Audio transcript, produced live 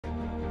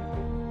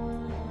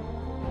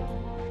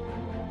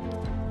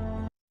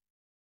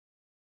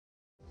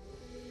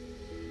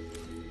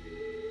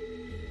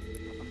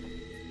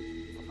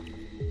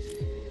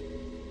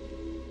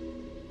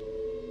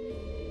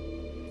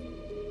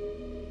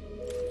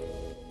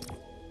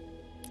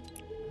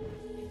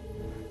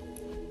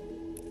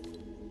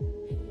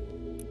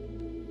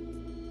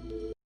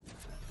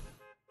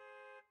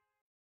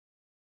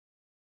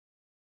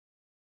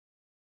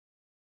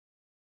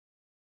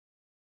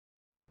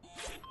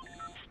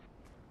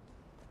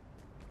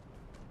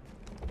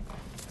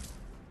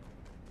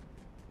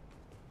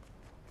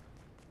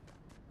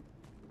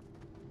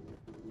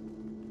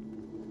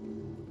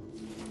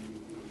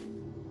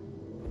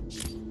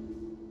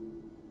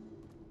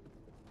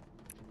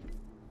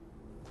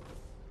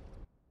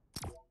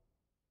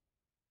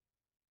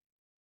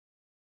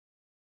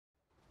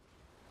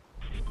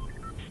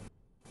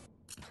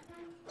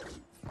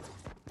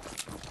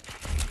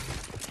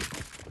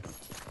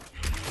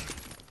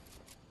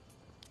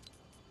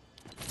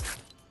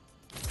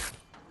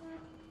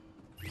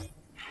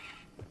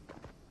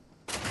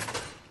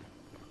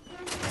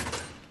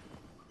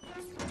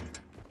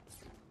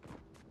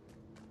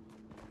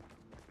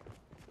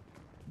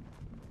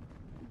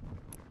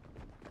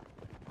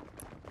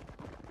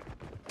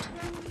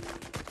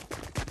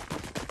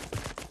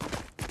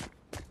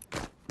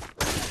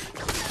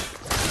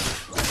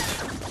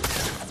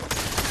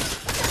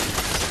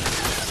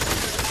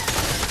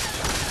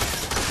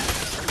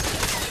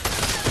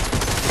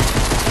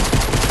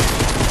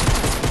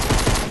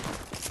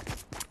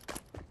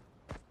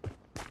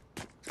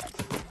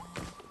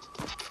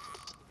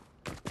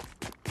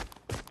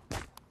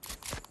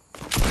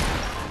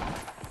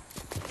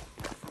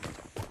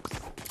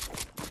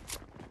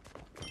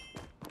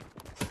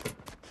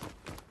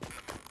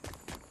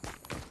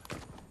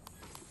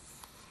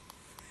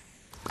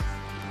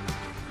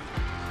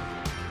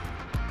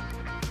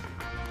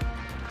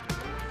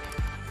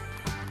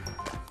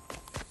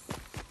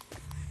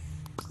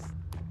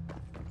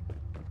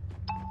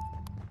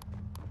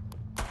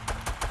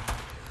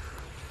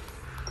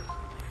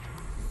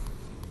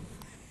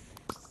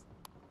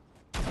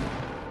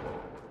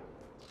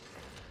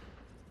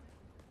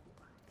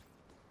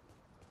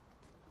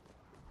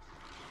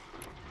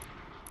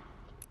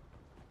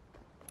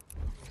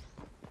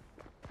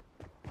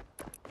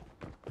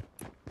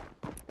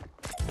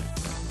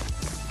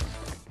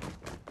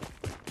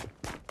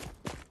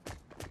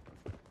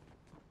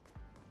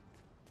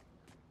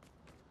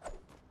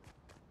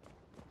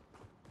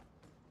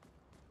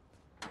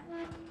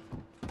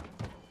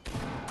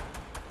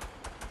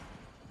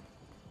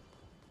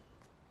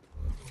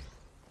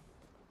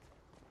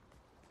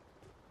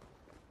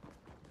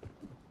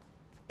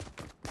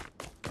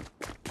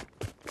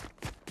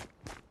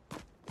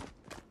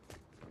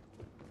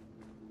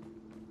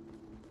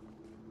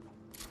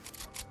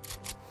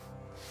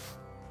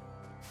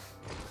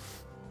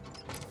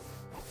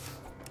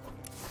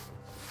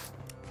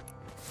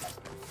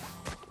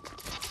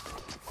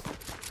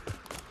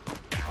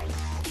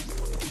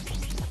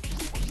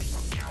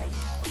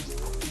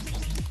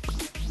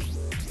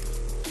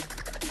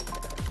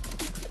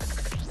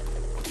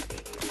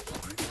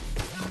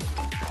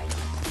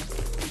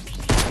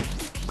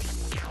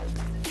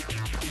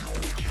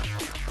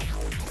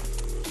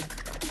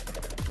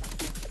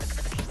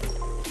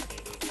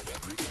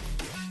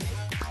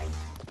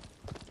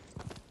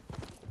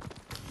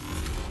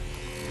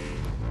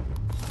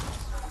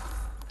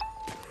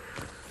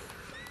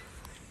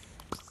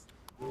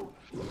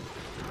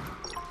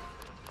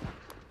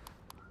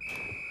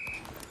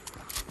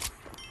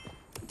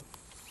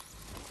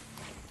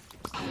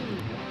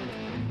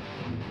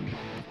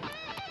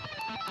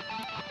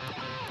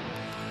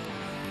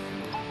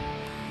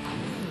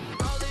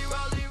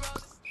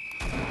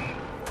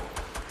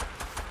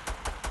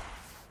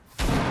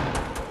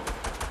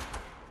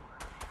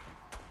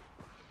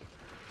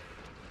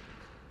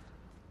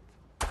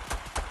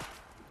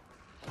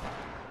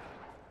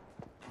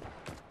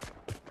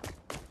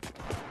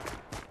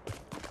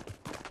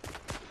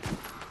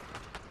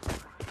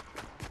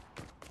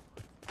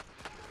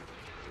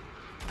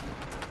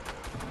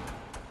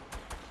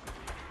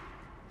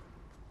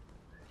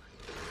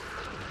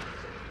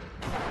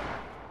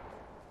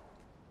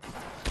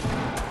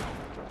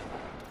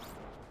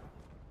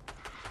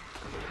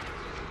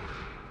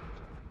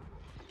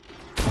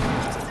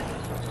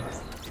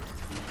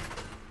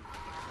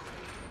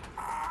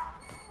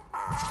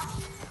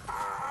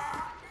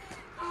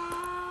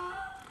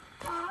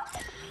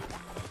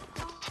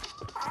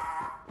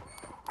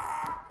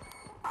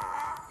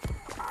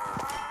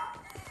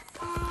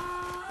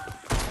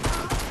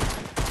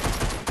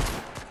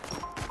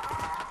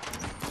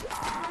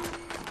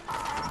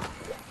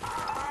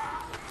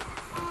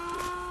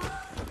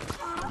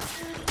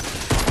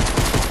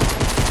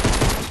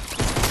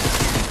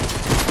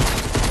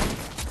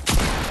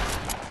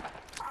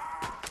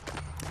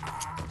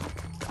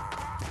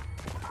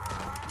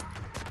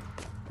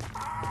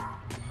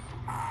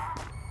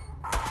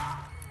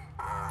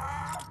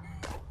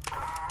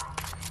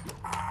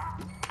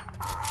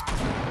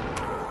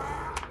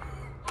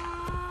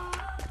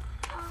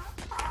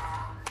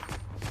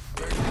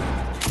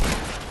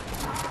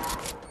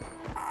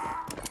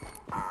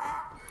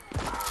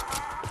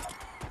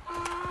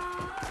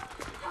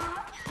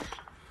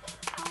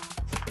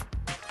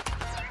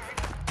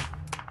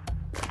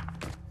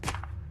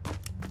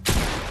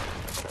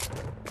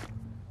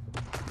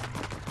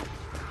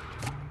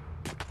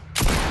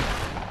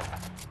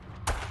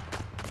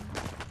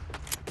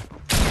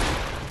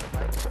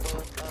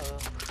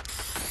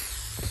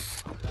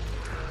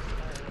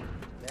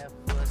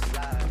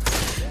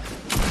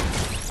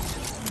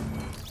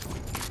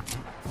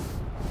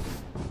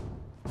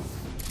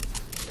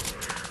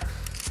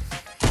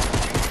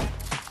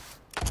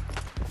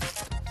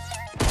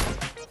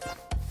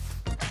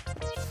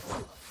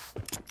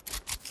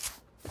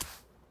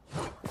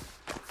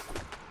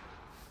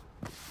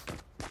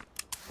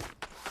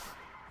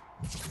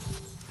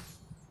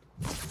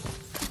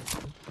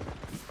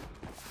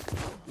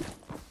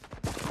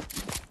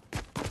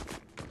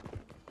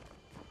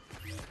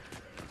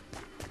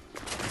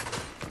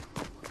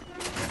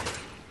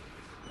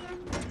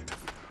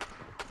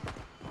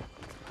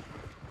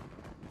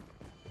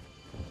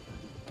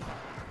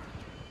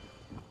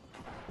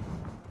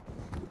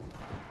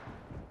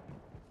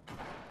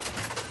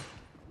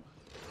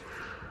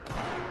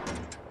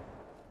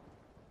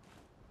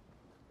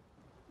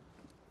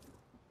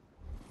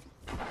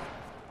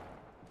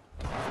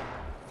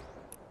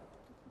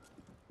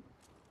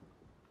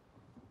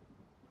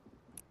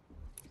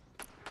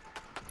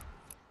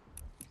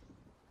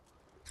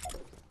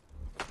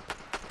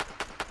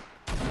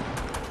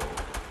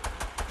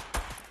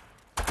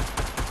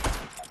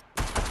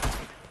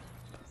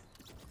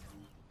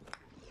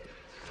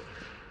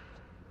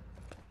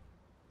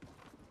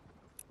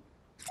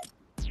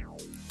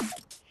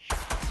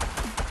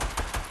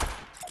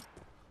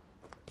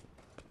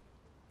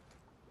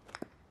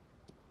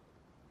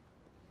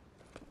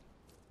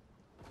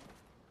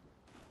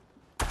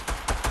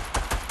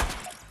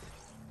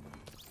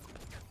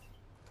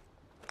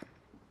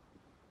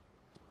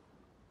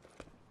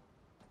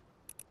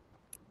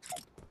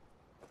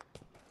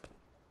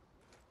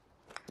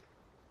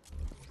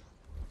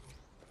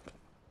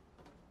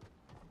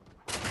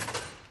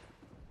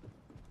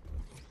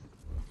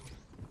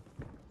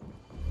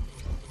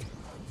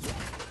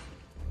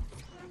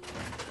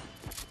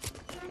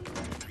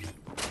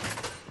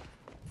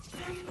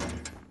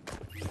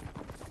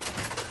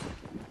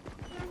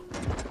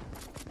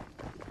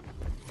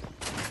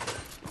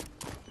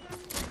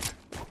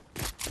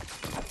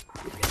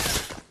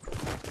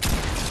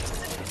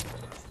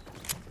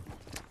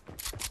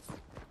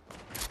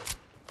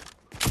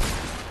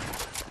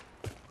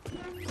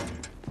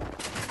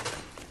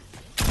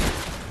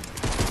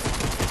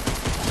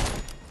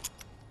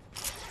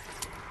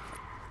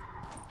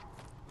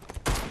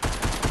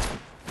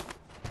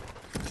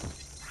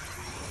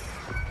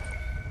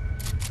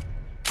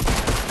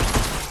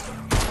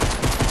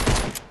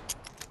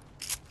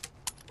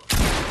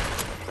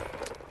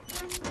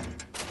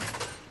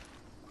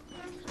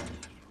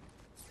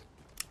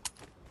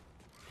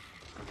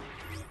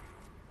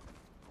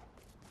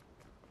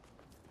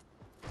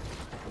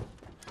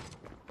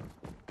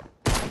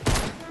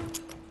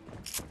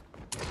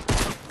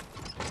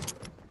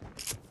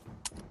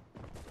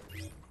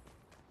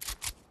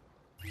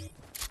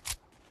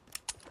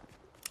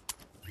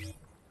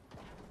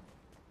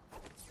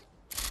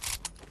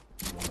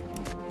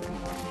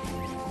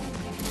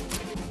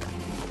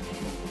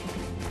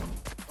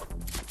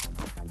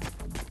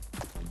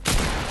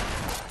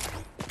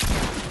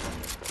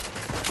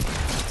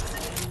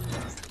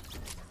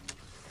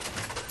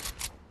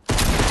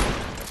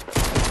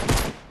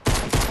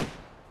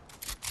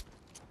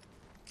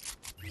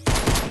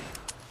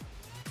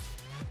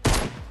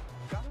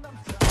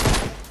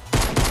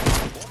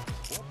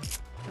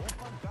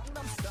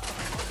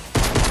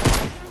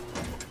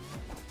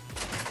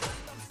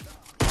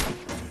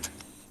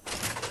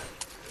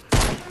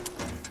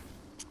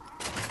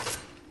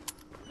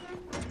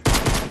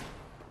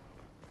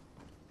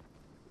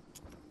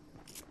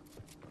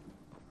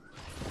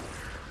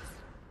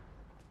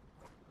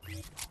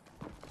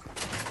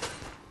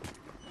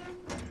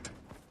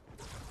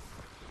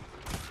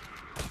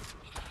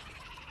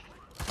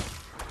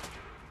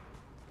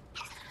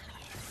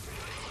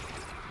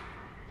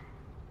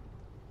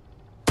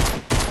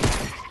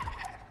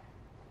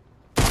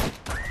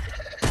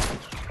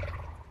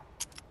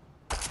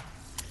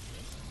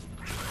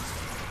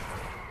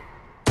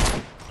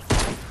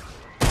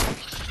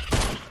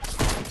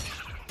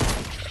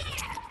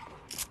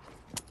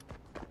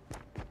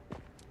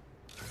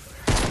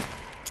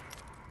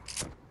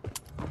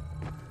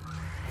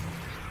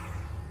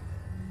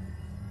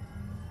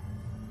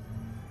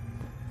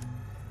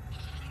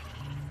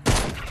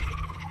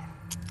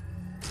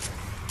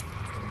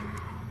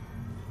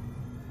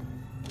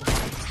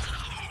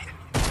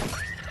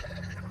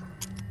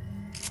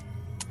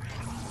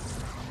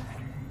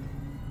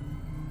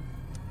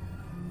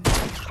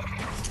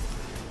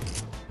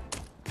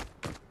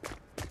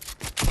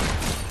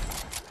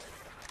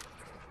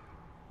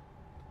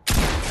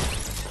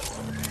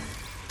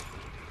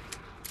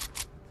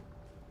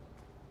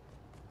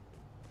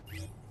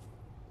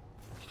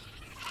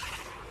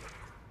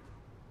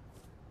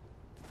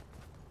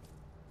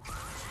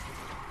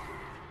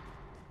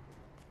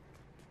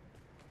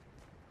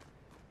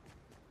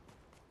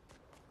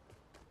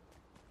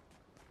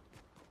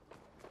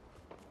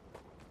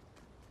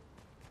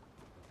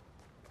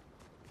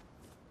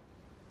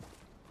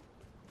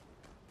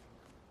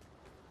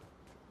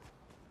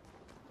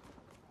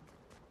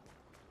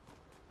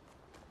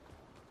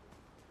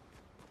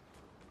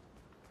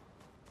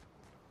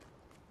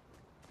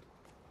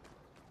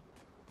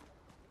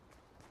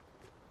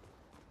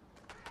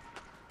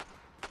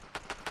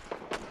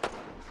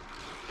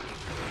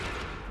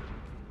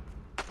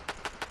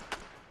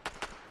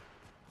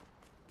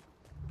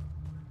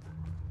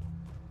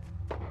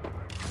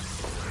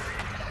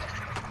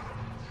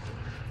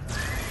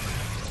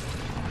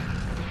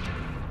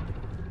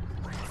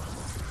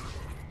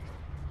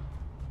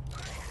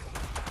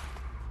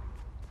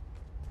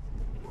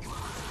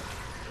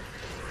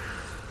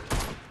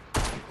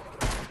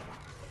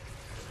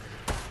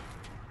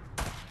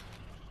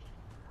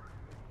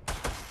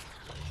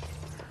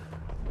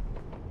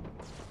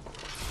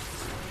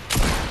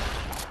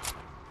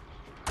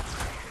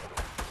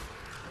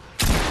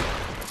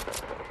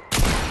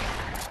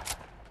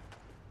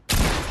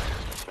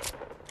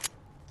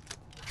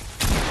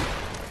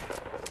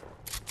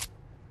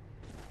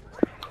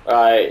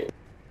Alright.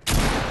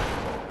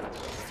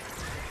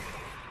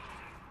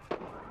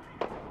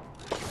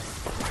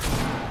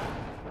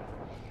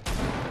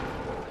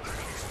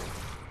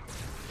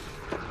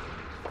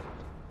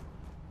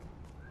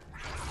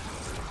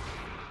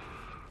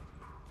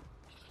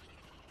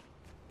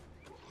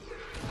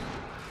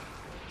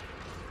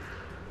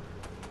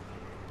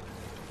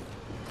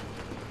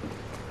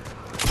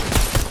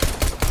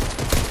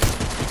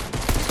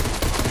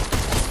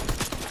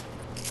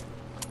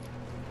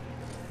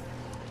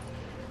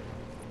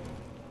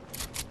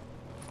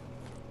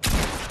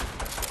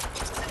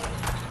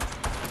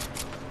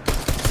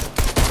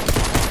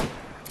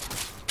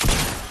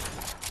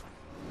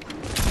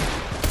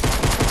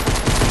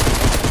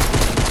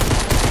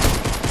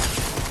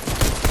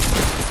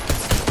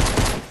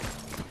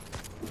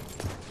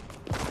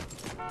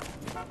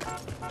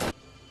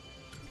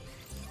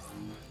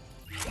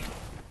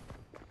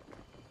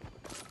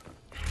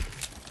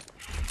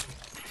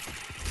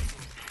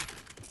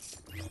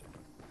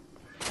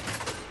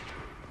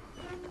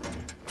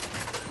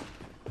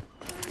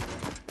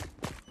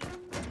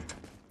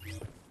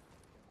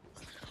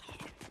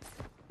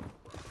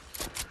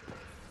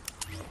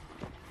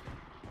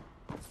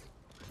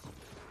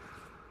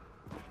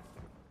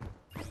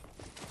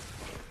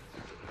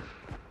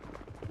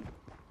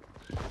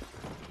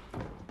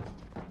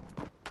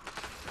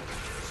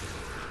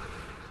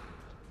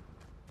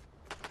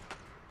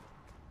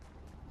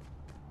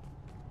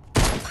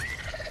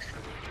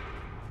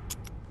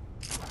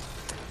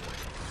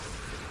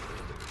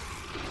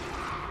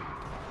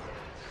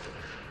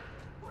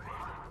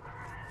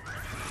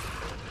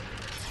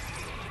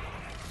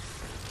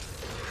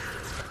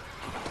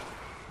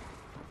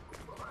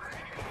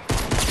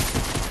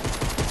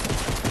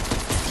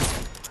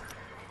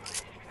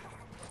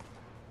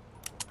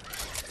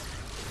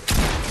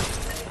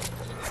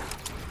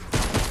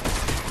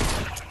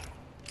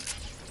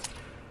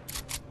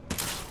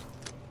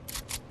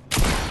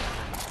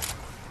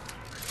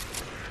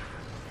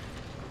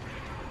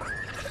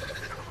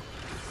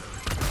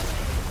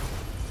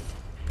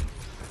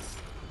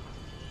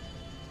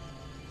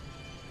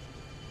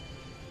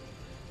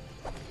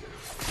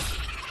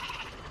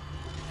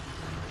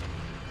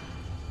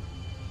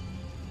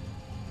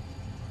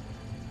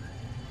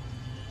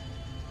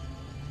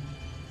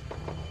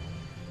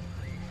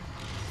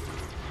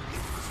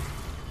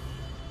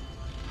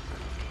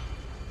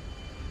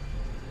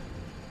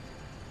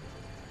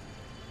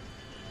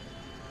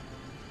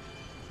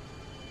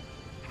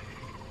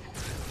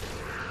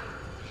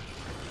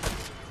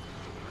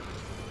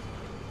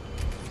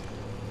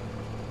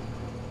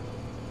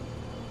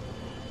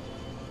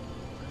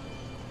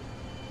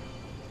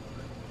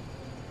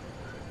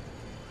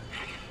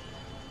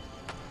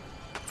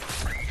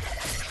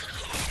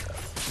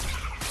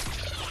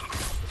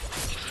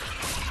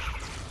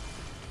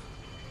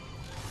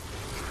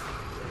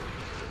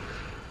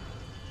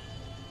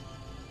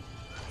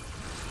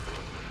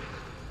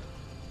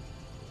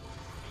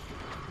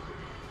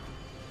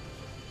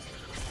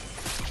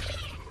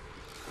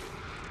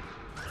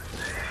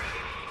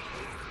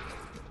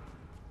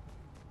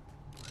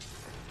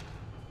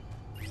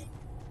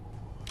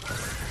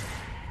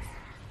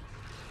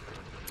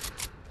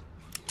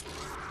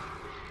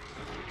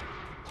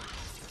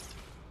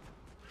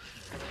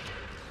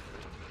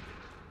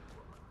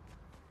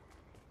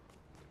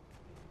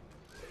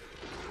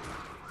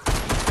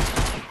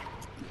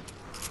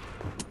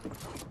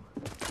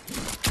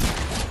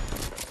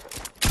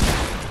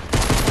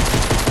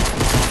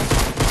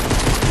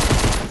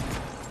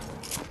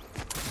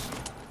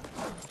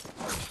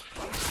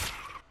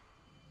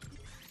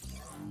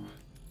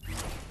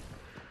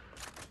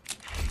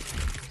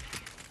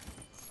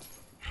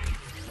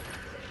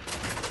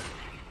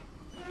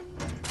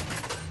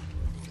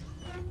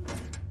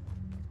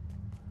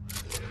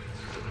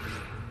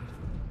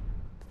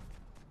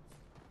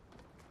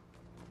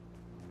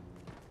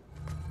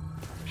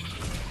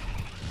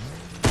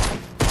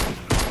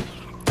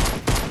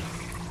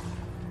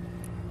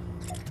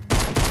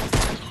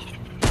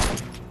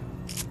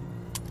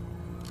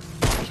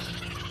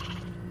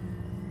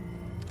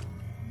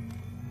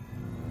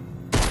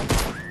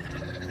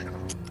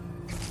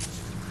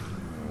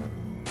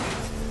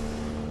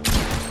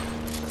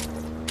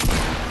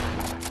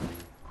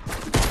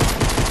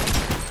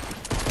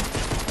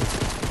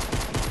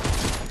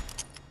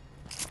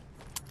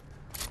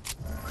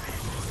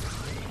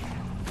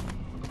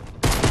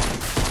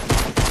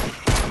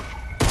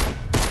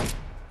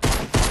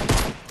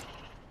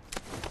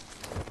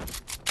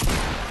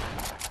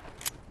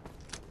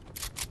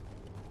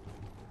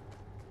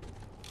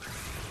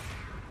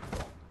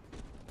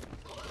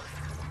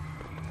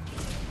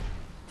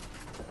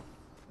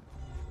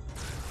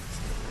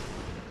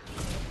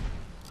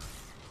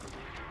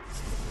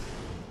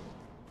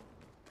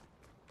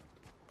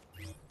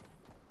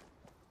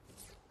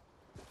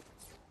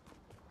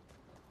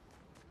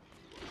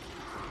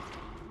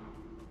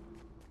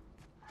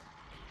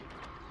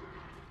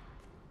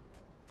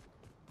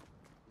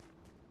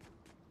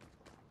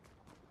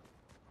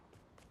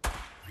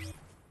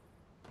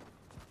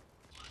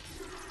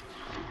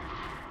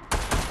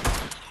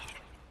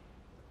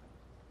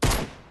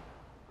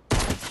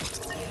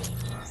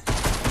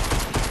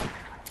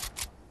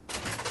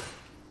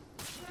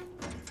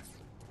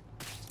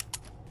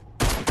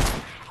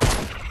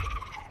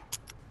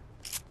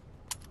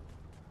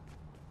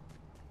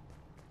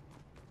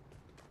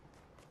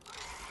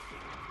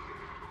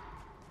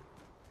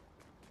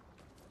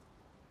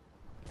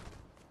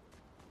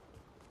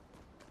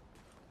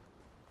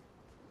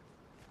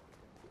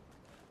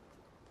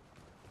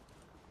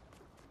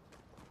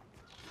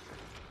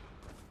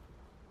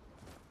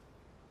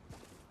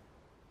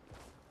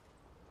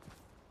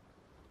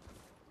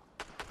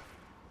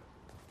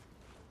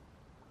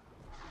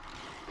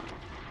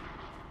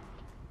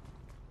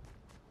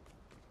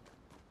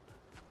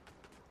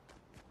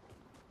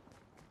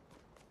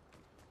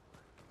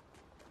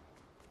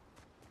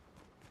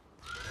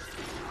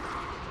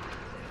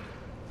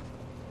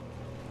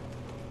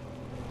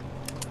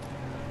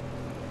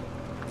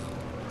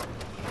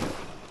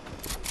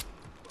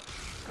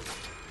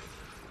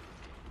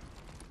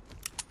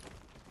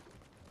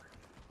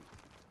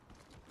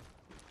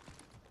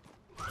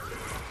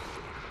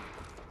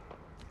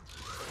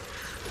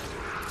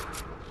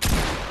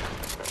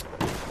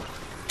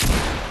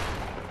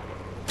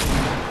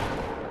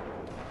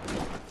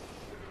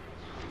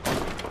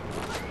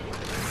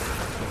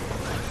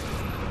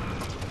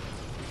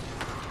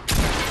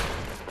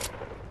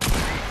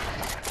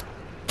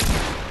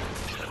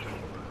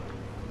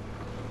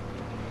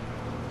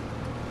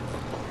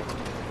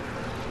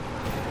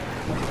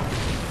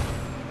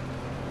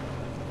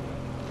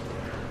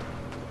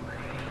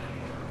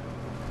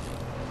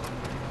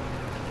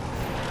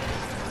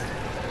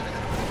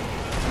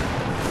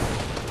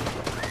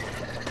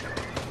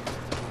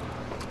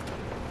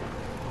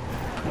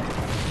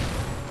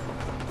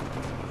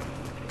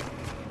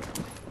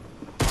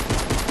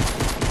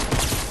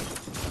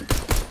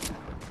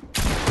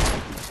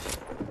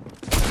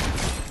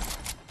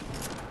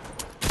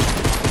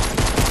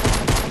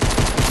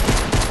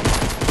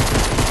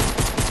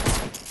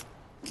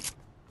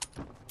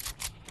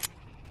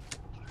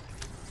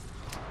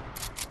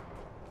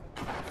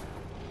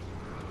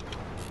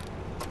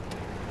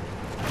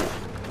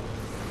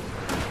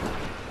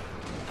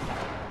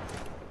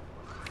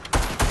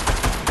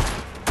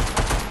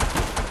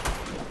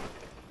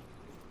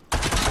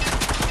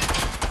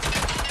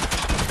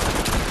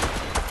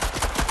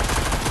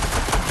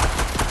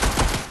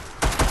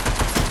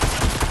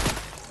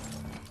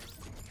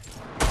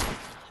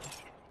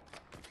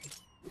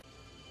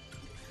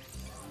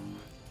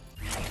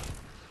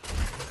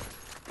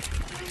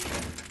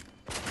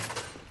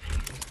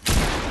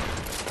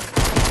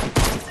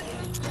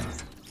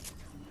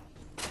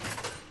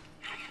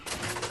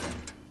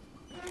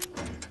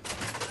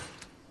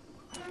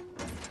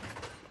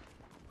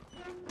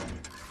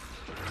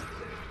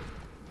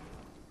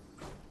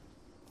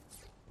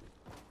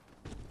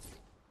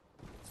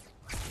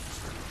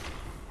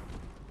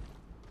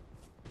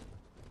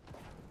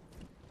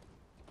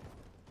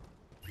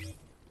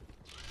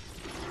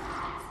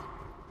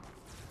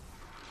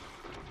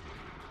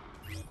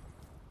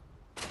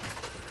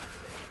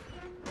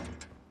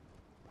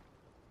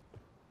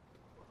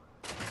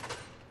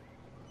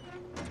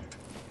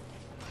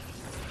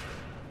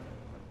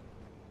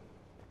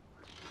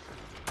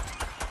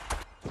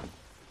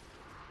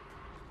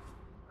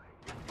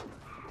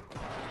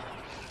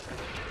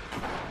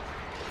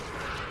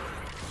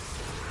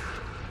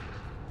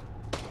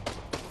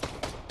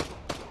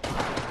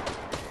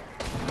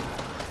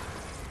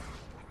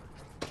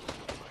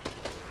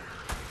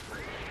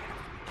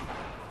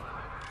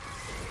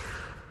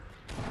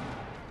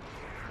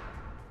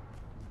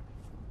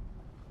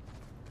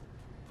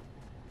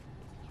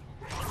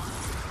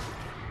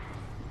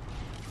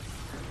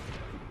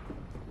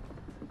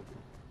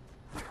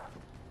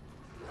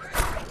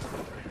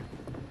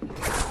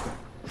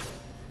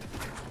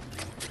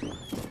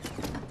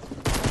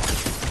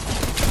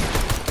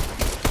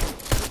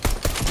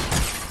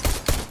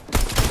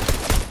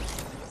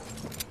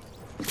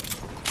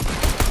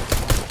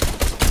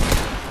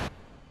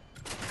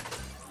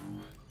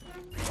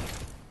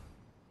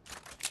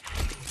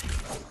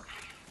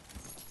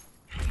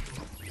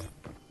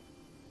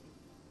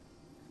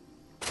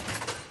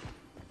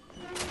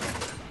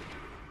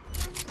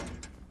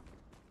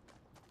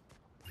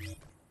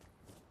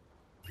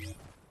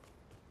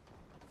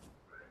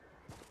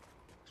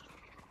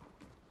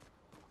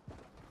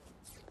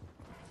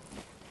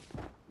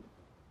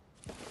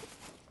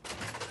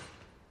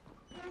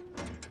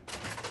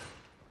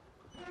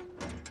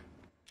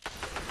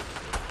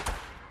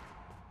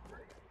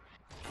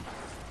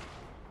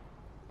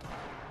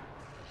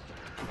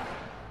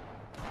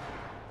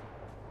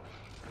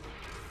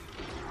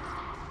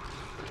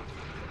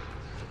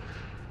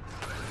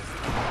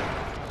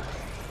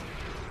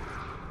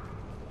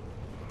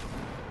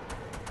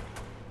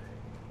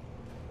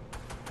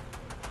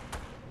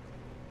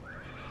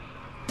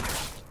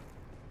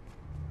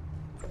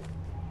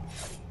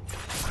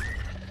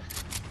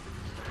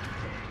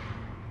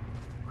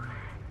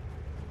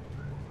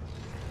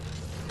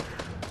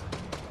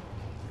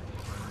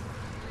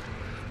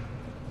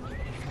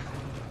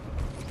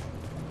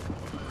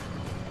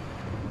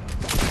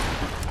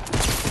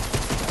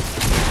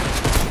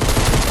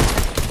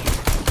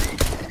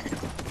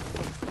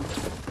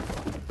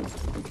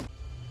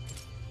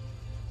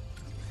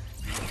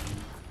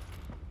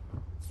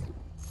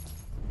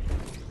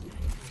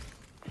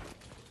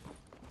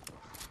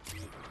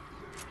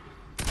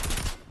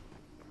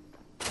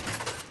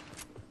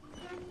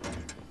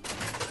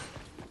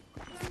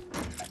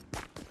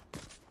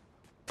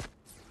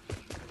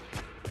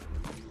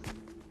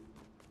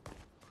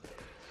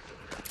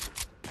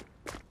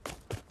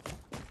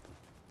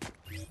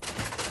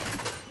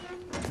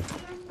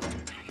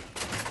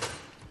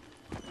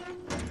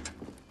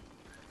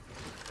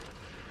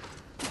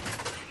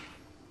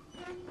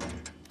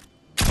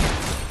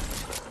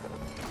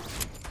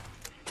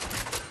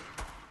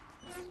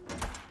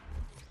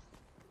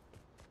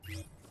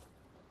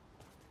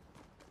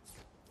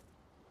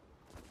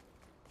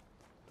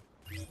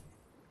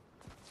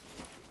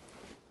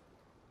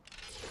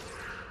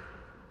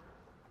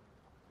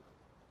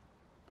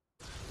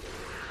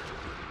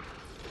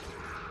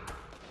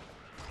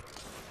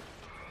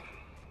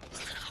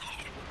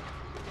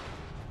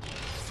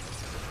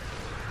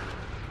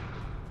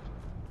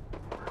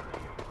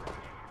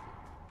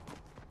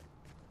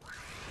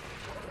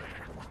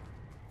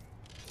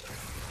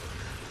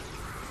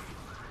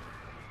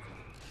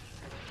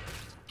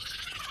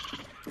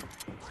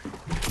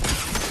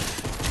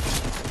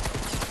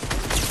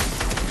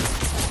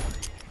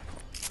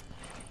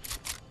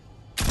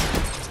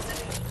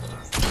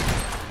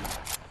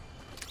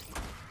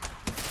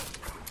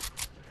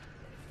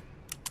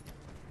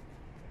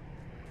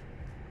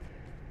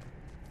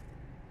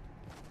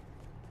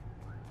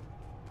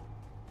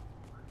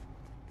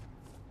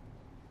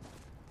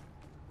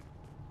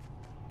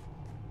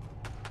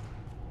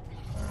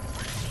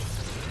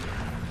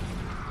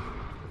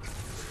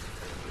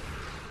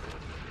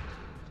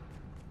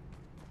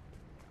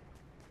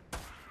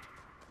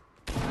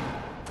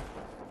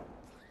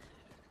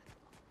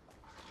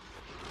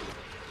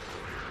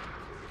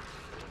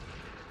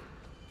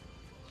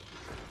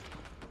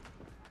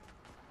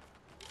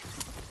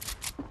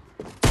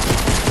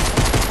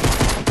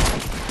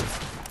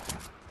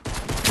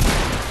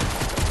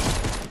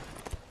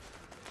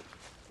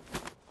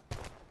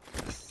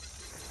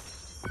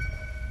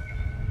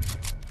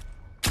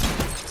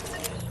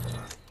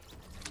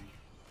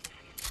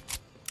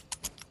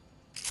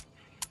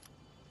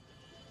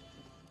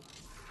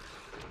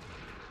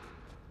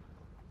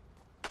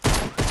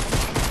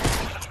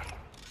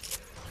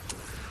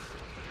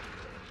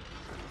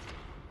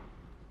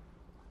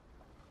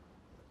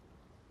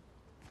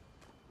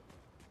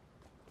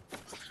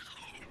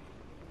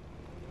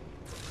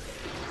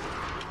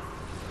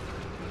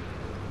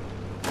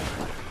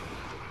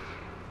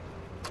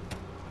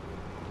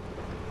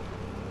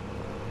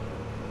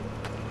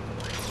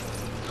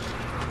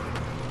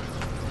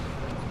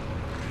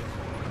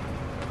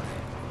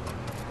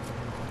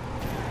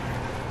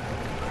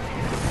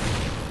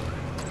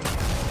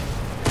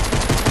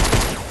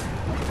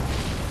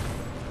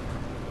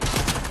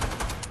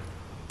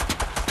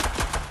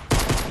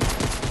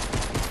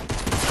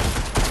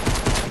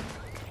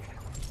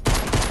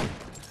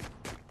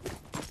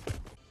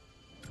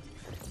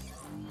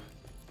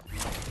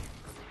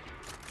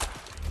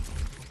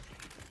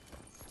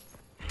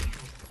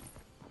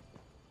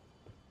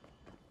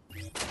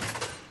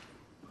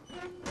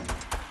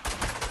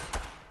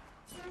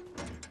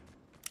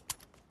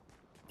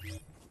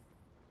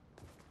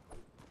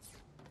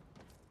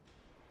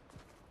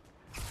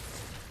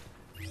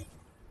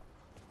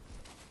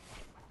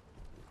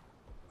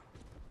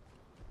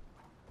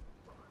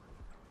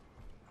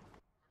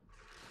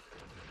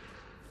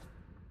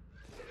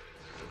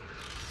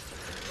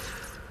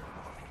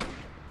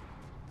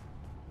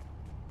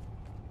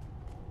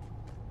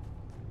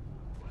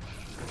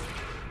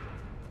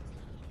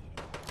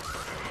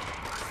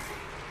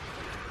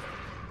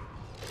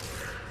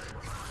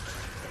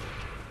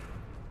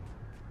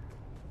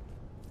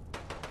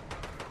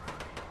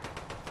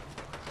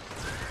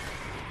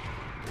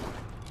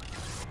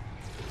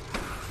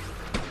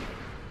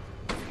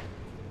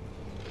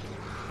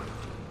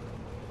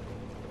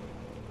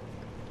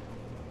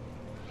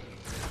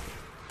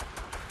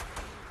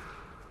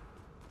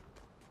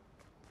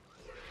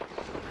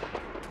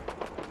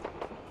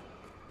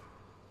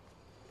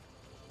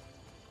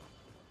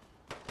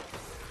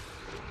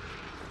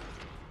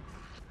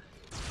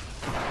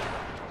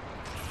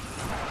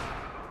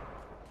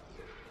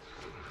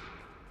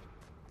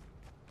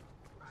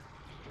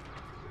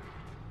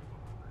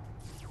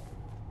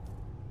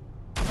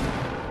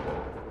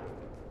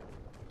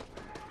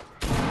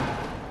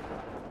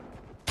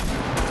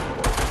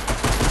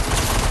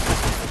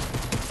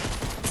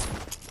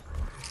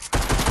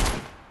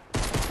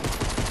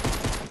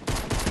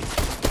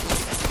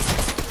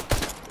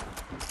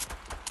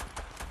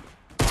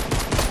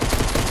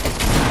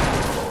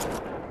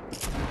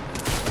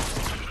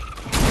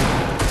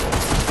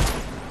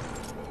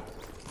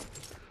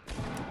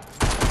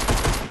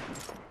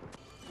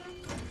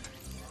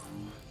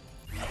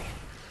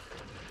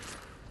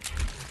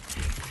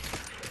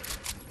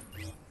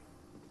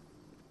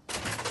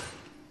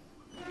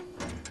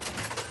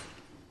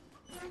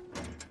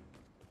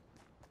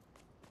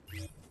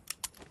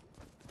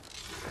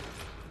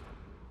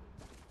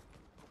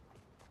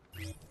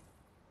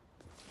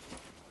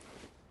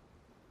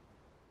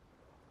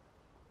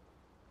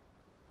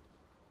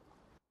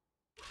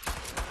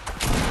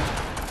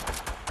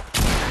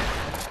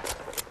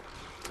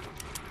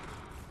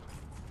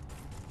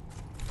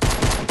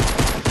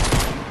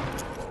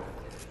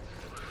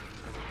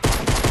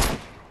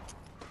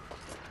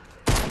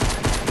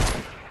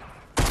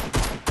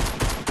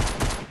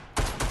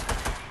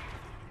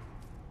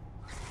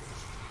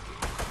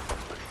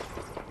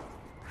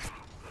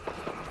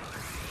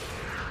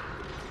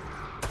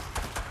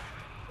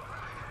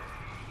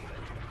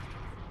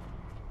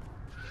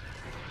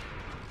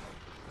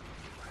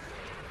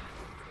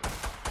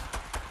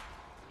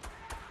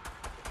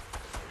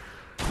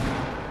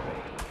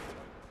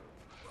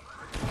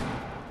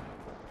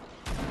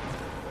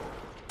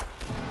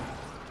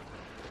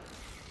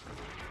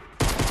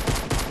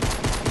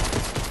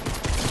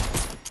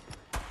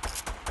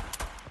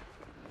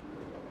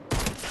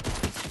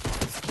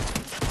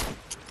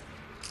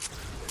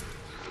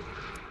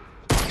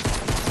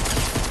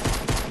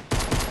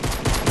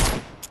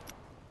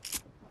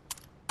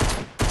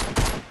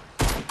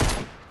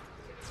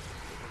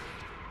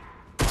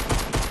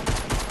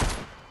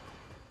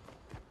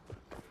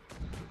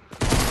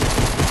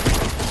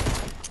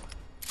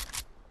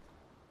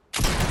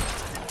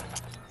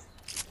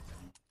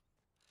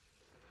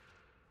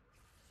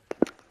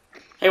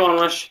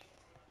 Mush.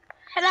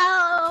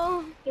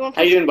 Hello.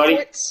 How you doing,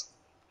 buddy?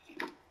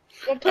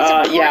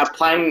 Yeah,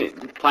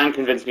 Pine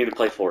convinced me to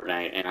play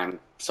Fortnite, and I'm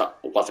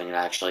loving it,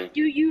 actually.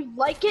 Do you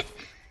like it?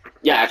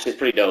 Yeah, actually, it's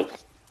pretty dope.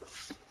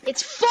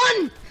 It's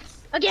fun!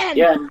 Again!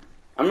 Yeah,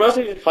 I'm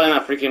mostly just playing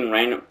that freaking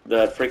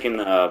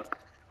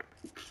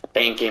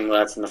bank game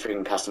that's in the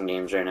freaking custom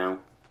games right now.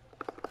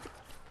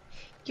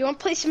 Do you want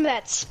to play some of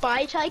that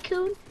Spy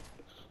Tycoon?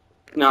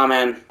 Nah,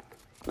 man.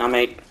 Nah,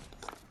 mate.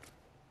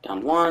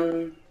 Down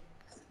one.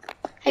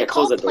 Hey, Yeah,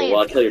 close that door plan.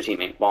 while I kill your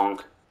teammate.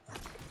 Bonk.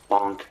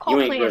 Bonk. Call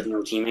You ain't plan. worth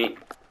no teammate.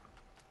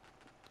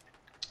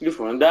 You're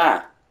gonna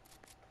die.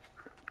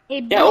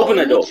 Hey, Yeah, bro, open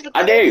that door.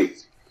 I dare you.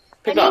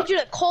 Pick I up. need you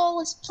to call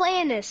us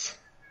plan this.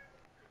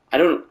 I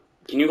don't...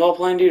 Can you call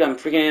plan, dude? I'm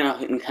freaking in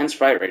an intense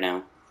fright right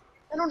now.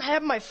 I don't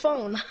have my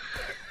phone.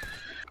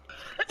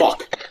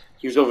 Fuck.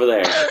 He was over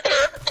there.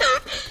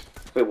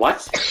 Wait,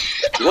 what?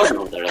 He wasn't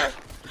over there.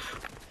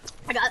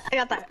 I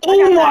got that.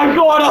 Oh my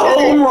god, a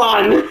home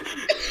run!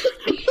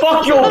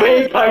 Fuck your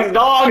becuas,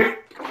 dog!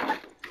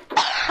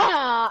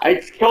 I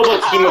killed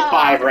a team of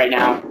 5 right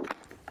now.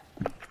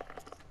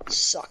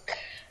 Suck.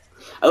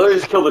 I literally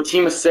just killed a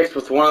team of 6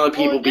 with one of the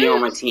people being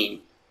on my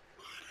team.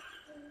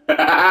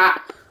 I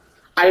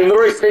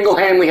literally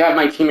single-handedly have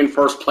my team in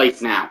first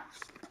place now.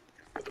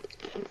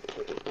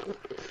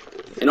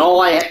 And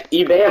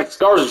they have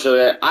scars and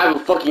shit. I have a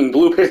fucking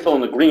blue pistol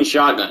and a green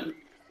shotgun.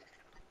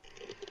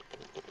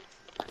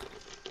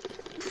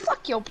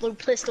 Fuck your blue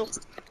pistol.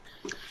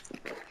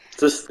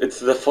 It's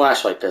the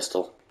flashlight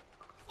pistol.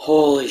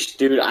 Holy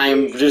dude, I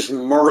am just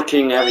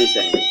murking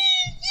everything.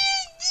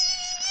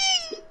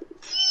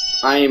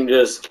 I am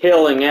just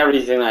killing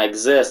everything that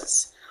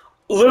exists.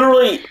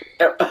 Literally,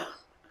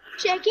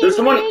 there's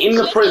someone in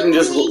the prison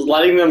just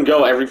letting them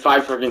go every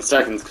 5 freaking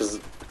seconds because,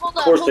 of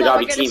course, they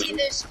gotta be teaming.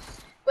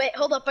 Wait,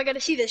 hold up, I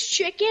gotta see this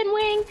chicken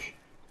wing.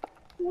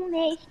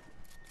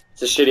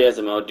 It's a shitty ass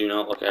mode, do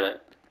not look at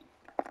it.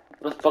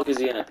 What the fuck is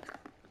he in?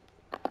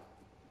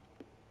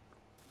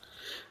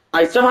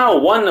 I somehow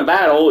won the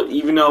battle,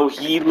 even though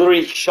he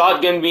literally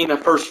shotgunned me in the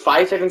first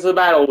 5 seconds of the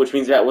battle, which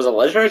means that was a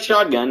legendary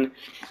shotgun,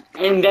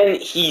 and then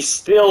he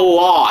still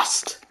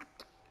lost.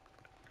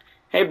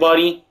 Hey,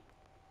 buddy.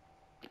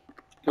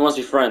 He wants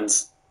to be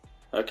friends.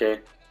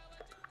 Okay.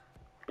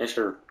 Yeah,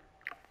 sure.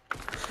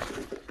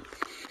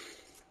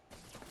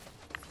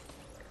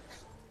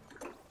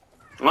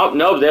 Oh,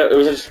 no, it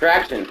was a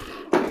distraction.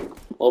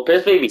 Little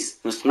piss babies.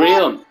 There's 3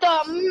 of them.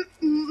 The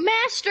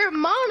master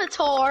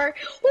monitor.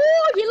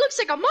 Oh, he looks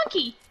like a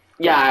monkey.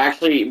 Yeah, I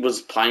actually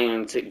was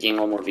planning to gain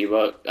one more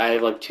V-Buck. I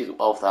have like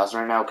 12,000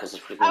 right now because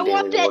it's freaking I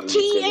want that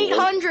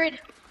T800.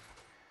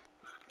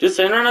 Just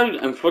saying right now,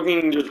 I'm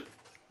fucking just...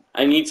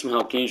 I need some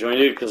help. Can you join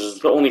it? Because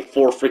there's only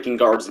 4 freaking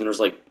guards and there's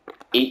like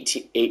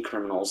 8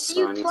 criminals.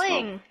 So What are you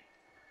playing?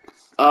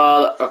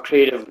 A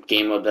creative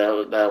game mode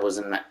that was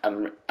in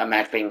a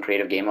matchmaking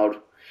creative game mode.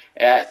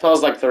 It still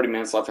has like 30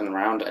 minutes left in the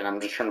round, and I'm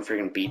just trying to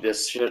freaking beat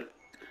this shit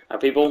out of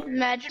people.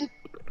 Imagine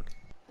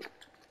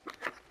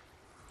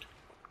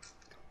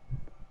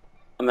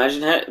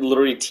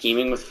literally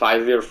teaming with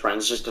 5 of your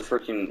friends just to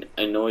freaking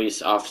annoy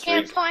us off street.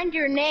 Can't find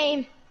your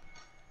name.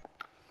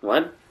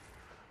 What?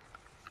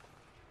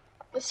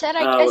 I said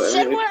what I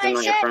said.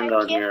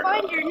 I can't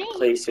find your name.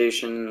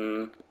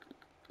 PlayStation.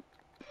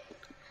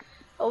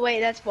 Oh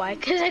wait, that's why.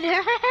 Cause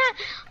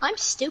I'm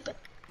stupid.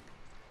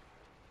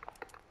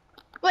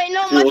 Wait,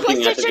 no, my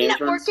PlayStation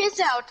Network is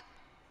out.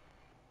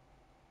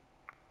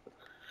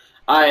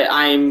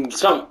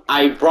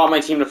 I brought my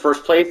team to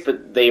first place,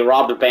 but they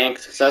robbed a bank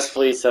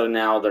successfully, so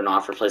now they're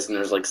not first place, and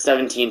there's like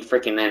 17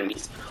 freaking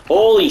enemies.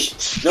 Holy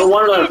sh! No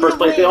wonder they're in first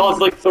place. They all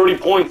have like 30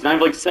 points, and I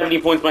have like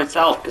 70 points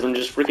myself, because I'm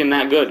just freaking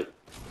that good.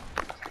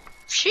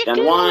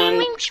 Then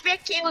 1.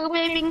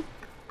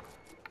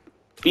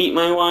 Beat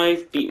my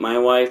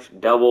wife,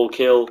 double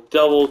kill,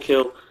 double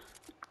kill.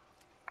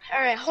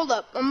 Alright, hold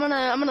up. I'm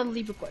gonna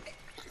leave it quick.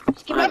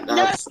 Alright,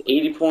 that's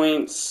 80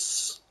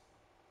 points.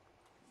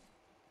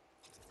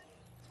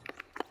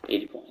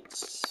 80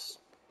 points.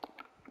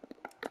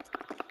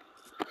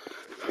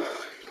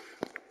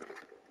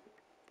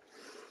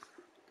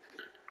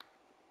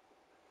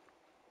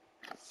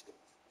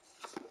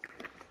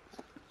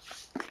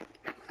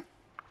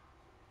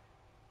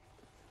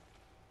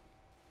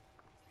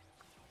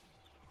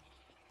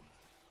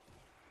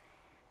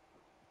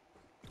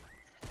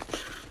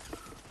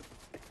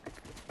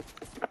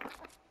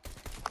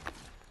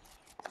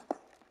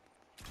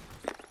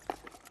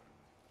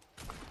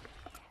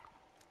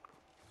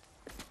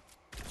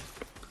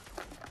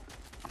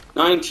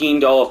 $19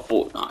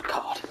 Fortnite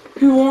card.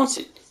 Who wants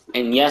it?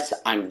 And yes,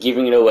 I'm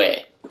giving it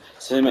away.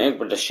 So I'm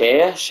able to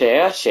share,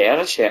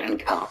 and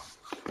come.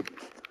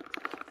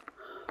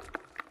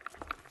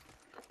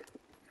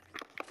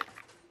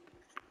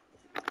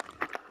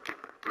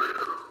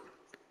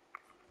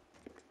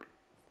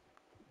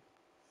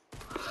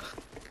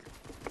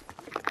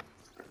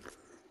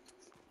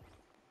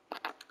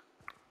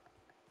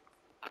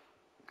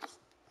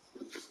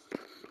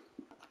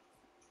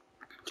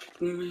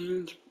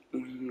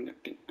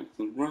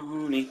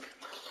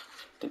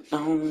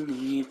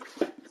 Phony.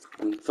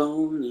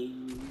 Phony.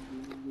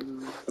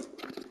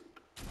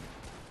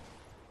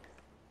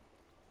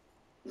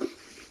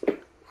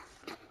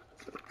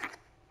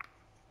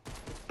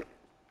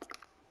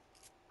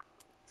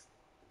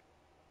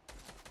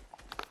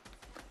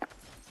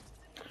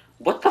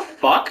 What the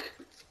fuck?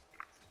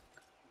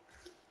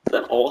 Is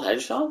that all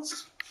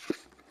headshots?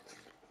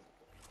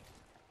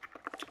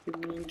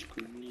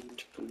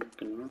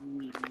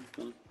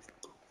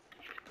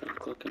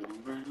 Clicking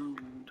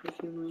around,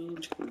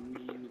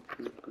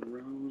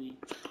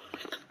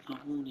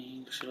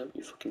 shut up,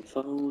 you fucking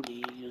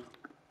phony.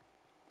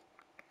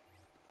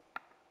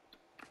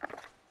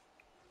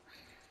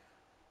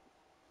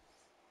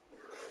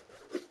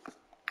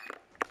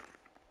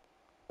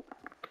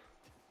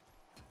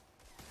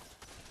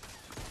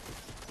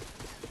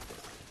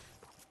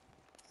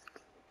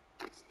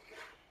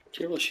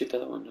 You're able to shoot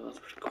that window, that's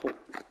pretty cool.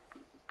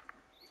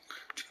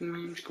 Chicken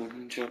wings,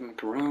 golden chug,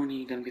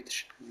 macaroni, gonna get the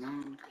shit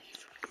wrong.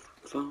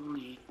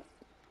 Phony.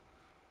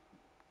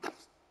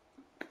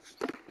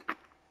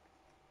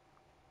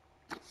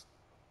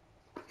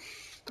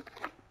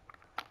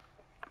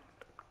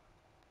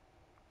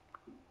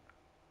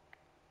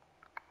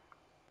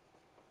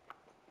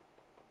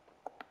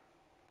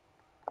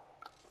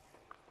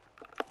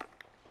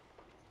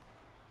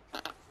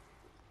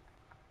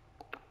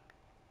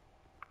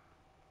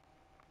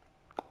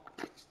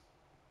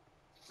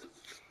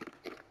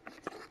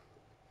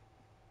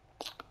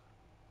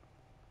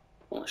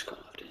 Almost got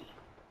off, didn't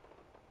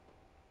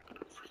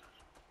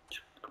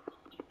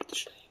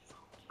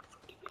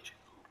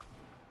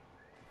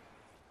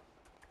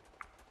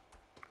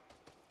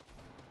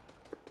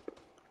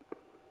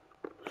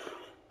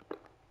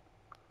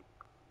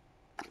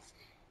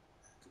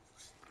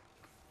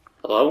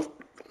Hello?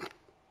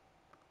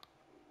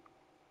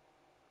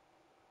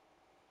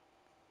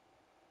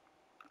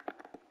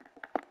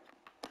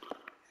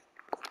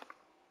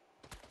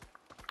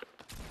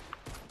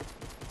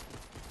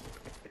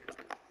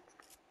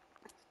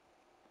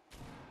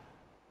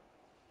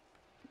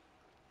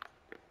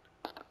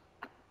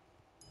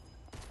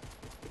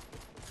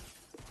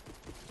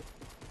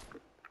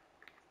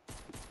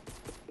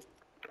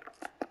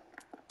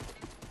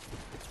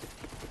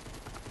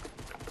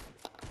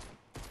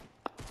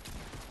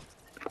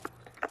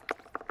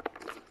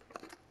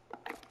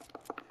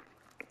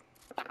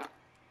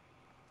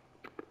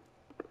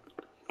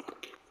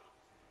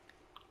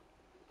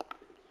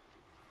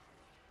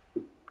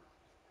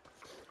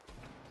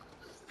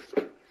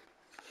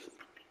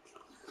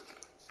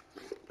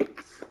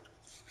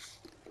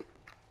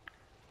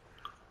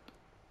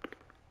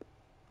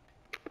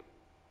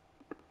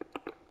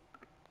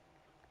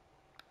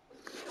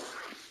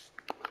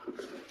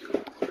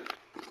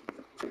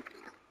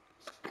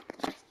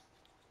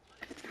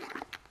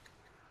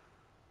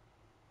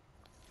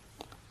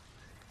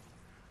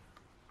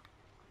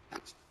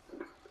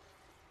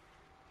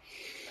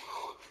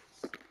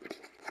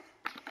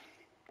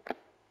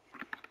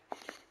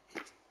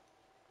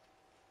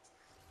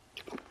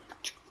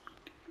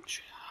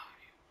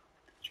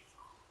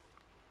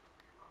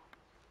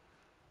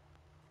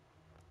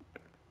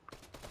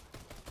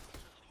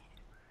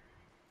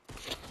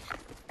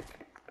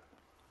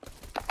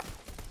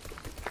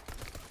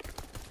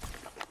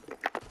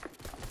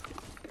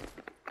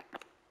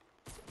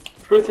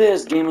 Truth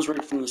is, the game was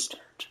rigged from the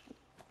start.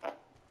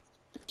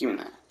 Give me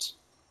that.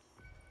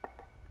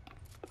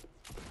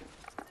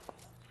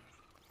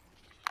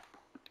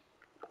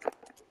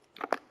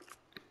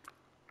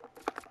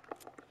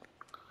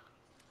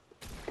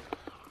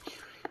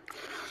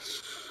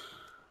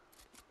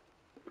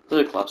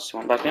 Look at Klaus, you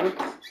want back in?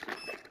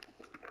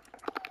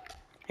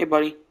 Hey,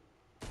 buddy.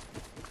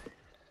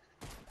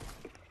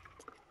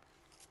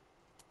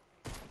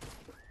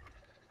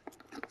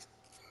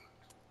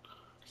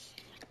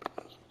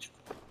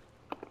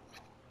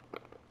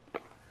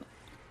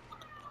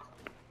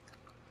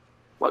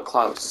 What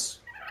Klaus?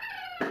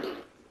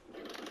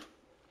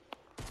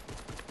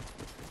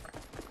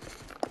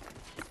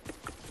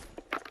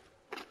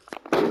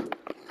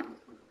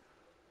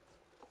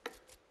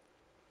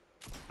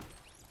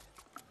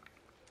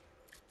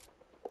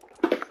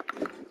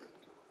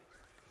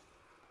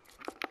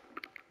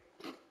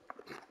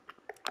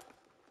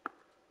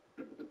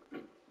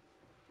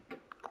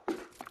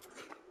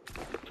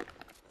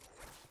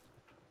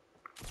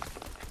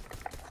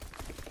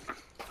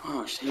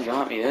 Oh, she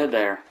got me dead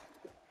there.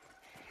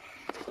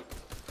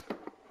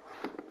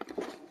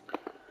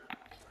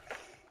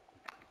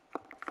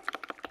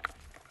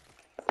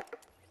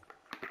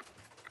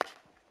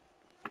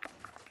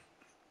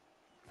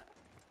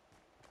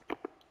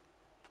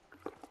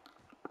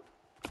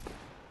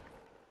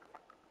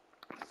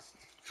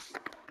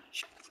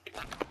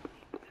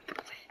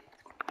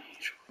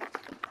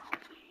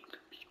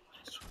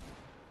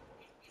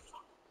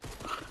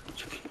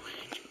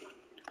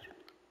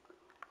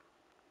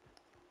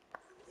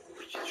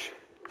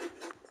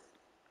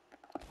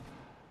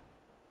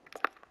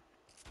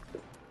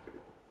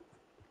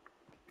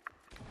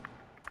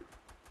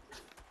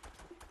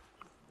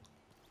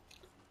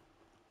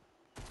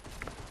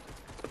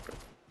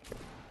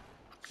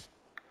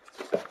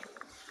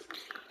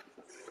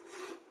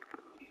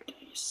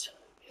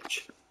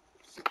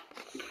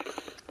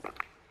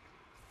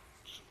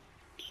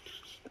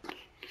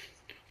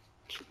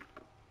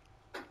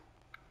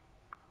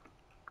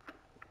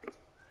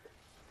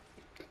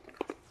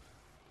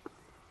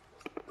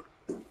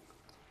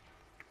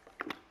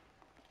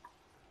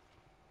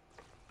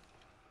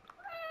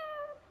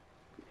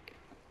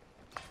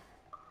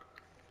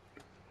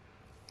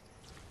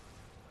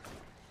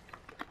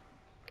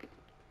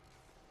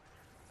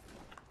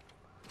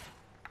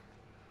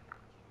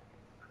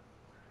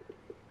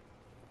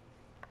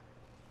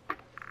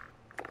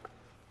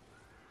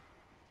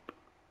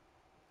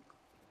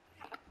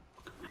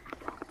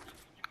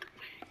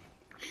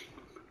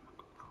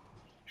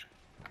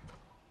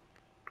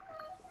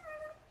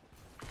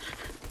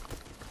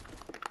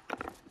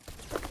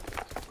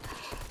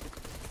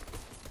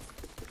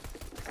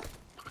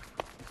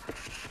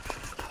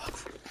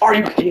 Are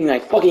you kidding me? I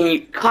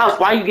fucking Klaus,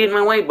 why are you getting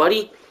in my way,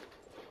 buddy?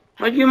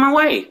 Why'd you get in my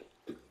way?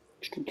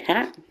 Stupid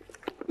cat.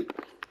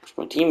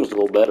 My team is a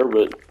little better,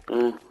 but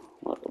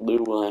what'll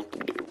do, we'll have to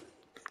do.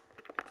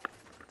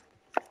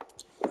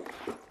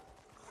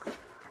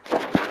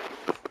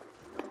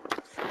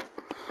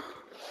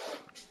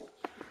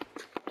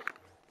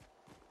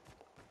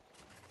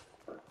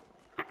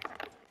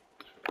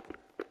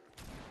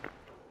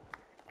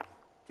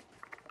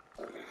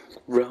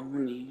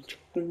 Roni,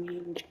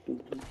 chicken,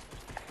 chicken.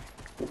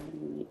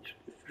 Roni,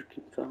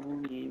 freaking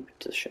phony,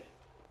 it's a shit.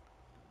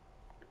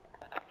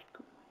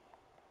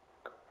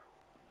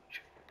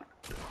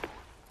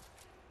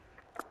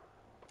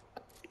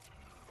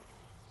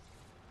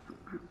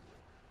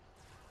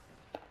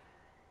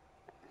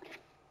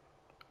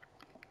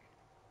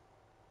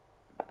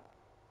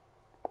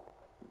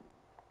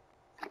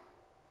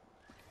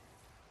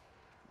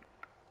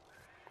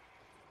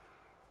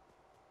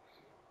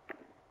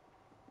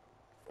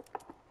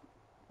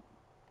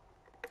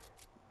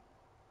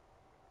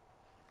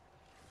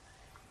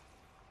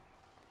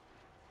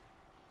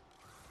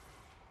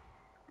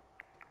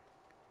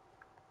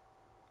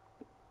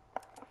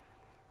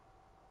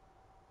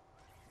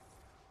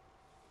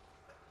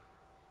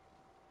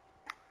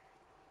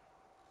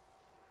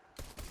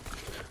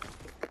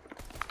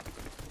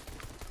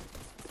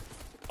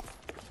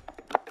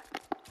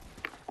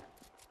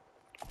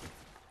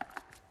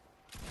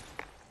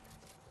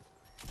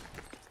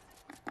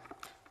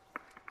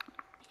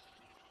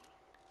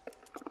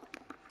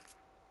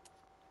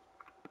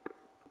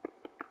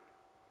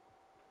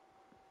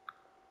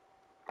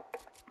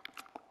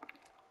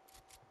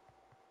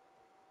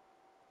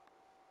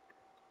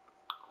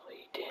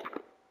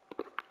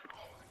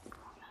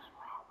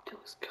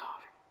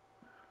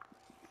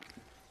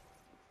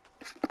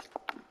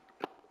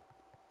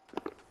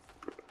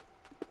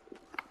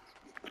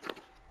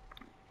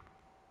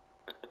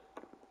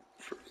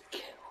 Free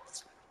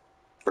kills.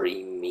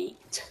 Free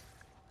meat.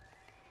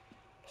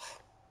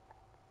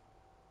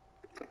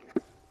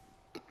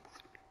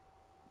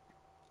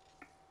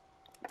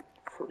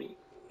 Free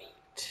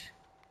meat.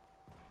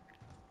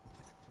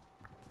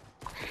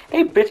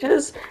 Hey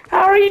bitches,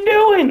 how are you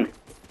doing?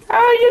 How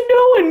are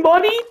you doing,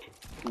 buddy?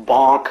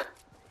 Bonk.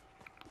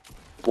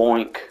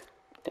 Boink.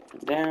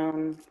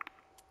 Down.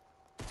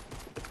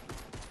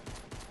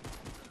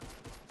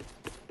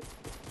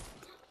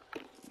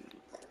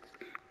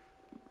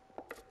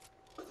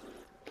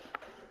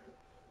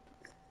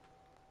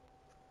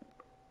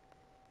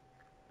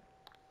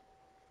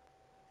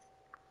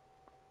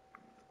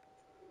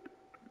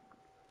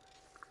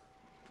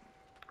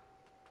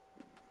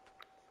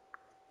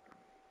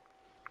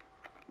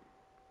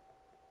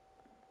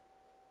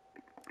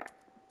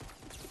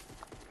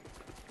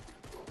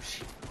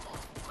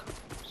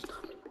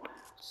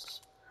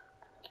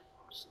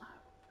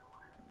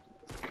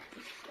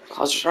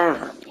 How's your turn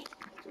hurt me?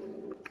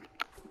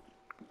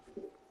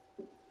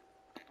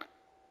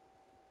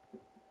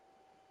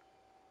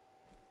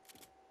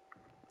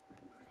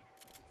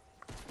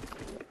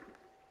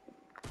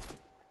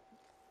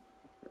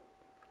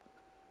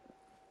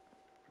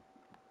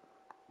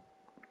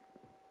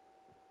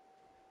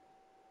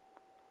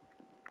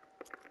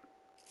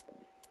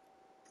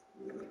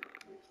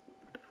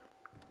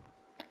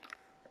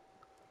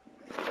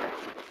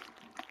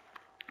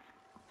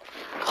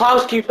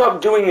 Klaus, keep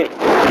up doing it.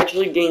 It's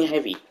actually getting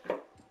heavy.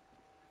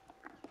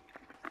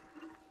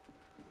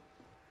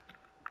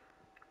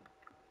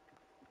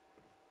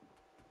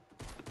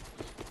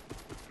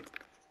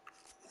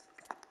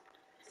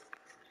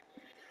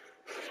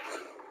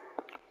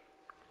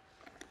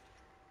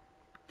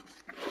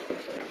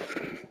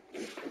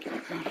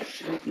 Oh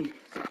shit.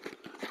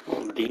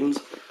 All the demons.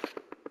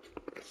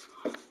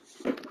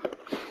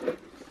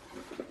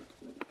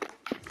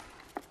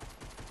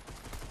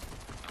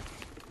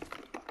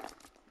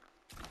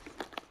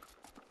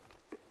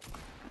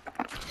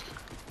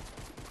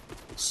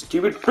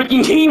 Stupid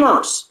freaking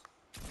teamers!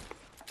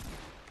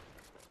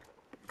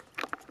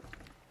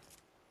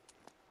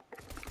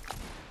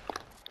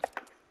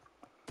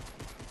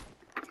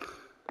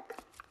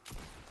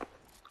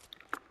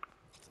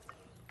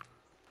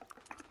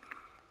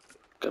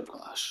 Good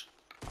gosh.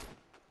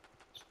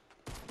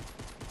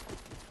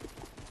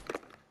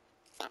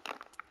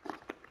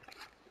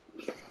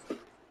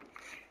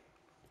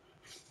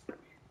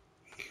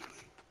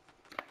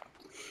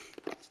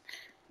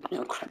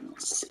 No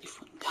criminal's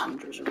safe when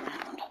Thunder's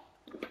around.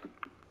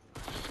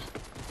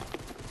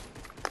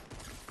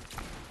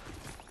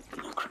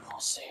 No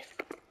criminal's safe.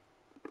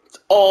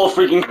 All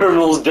freaking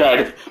criminals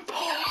dead.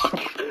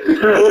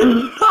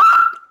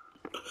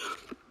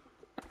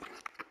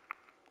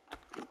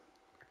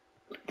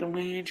 The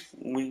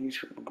wings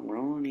from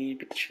macaroni,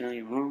 but the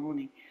shiny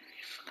macaroni,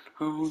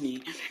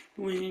 honey,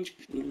 wings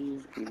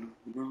from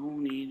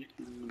macaroni,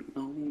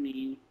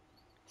 macaroni,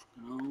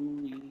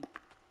 macaroni.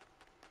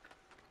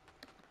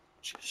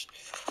 Just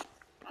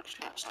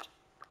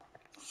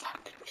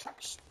fucking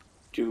place.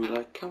 Do you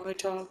like how I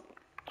talk?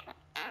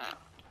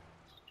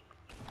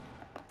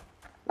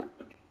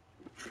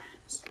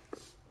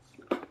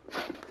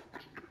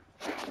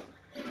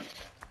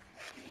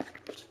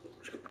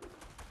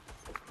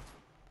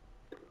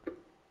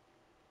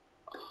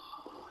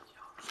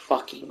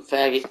 fucking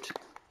faggot.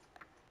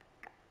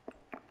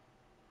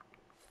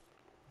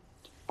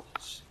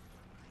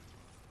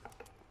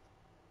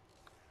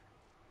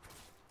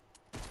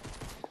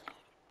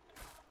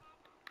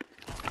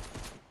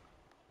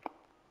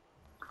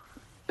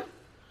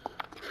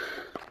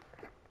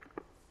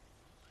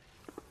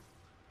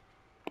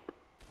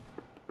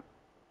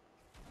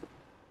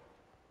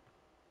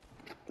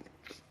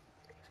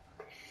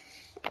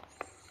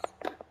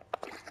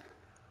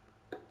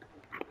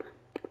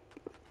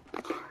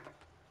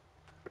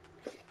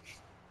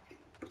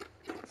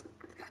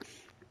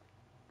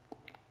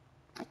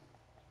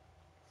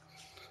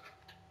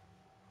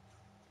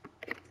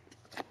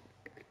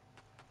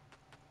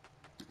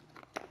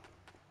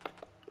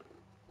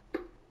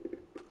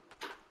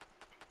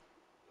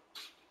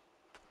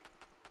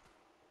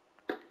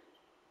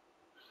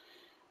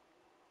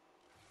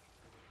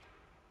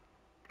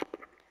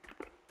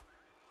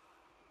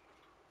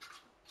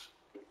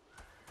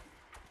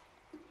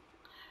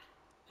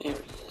 There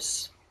he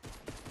is.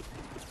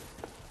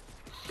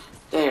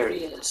 There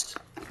he is.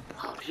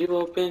 Pop you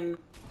open.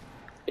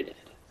 You're dead.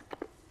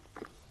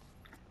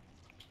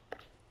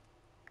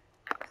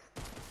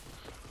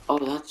 Oh,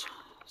 that's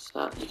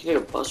that. You can take a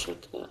bus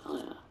right to that. Oh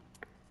yeah.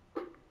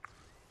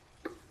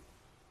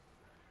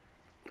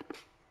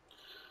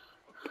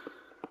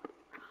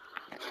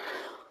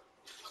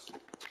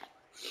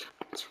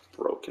 It's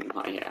broken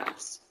my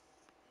ass.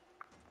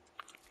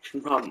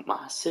 You robbed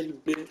my city,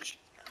 bitch.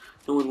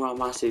 No one robbed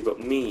my city but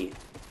me.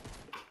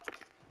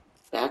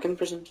 Back in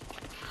prison.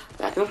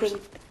 Back in the prison.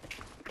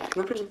 Back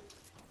in the prison.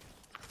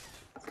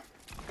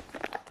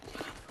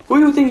 Who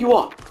do you think you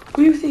are?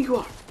 Who do you think you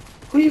are?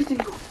 Who do you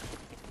think you are?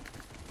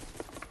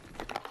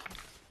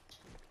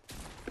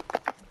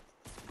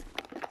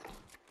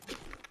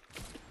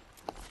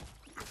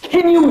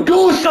 Can you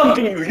do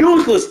something, you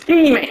useless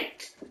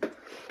teammate?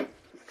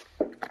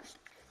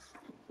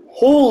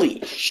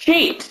 Holy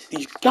shit!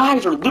 These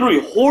guys are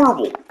literally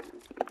horrible.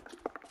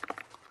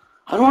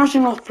 I don't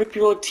understand how frick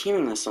people are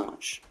teaming this so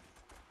much.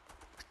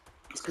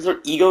 It's because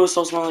their ego is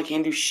so small they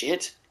can't do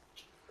shit.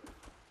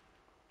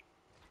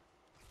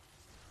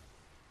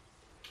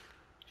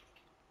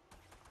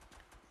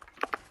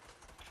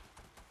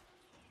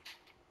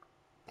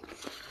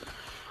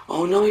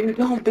 Oh no you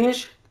don't,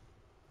 bitch.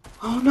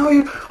 Oh no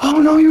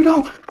you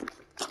don't.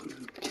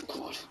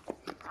 God.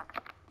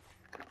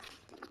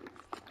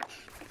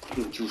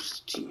 You useless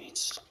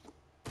teammates.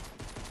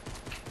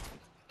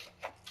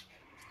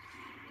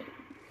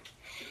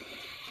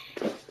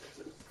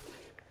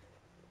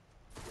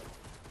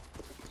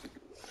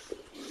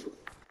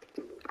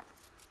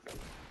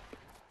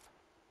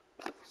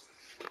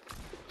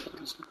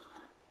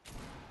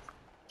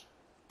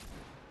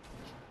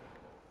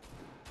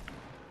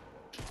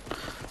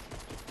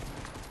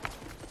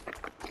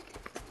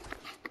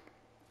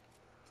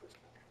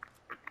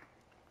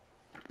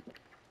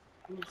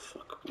 Oh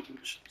fuck my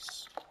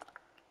missions.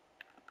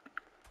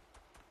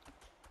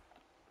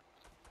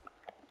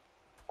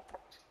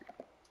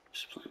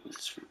 Just playing with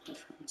this for my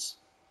friends.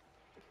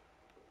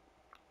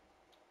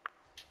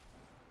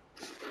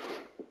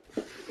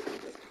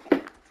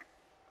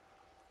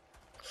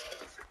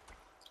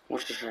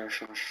 What's the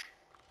shush?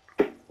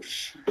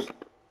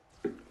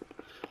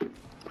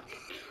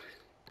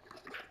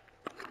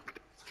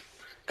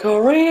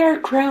 Career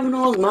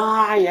criminals,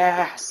 my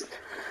ass.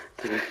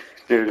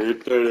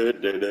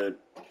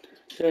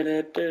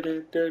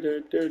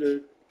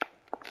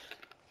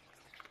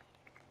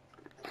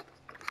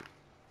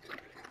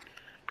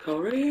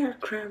 Career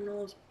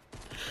criminals.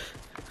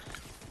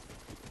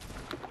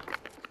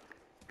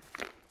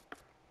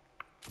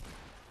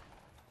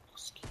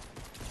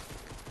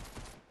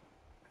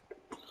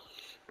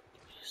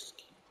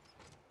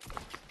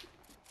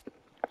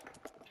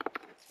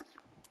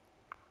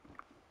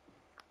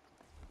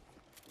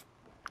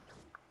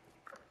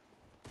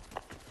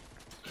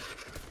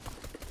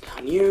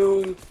 Can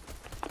you?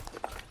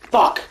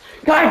 Fuck!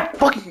 God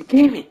fucking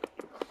damn it!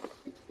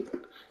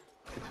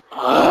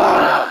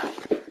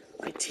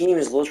 My team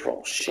is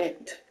literal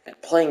shit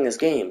at playing this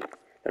game.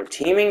 They're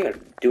teaming, they're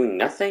doing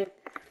nothing,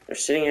 they're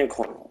sitting in a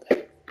corner all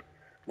day.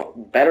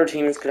 What better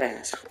teammates could I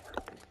ask for?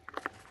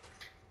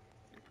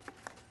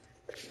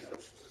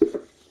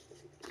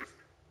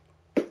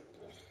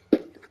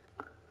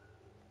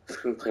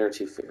 Screen player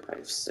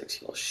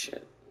 256, you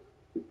shit.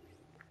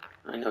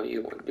 I know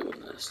you weren't doing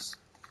this.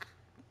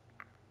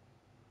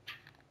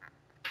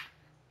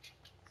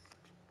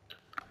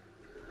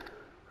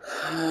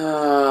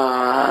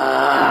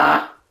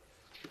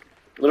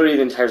 Literally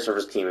the entire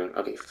server's teaming.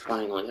 Okay,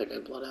 finally I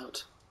got blood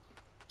out.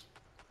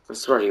 I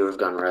swear he would have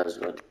gone res,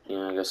 but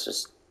yeah, I guess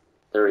just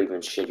they're even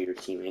shittier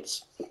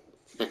teammates.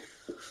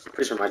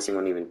 Pretty sure my team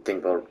wouldn't even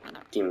think about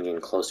even getting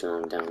close to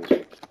him down.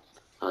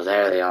 Oh,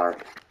 there they are.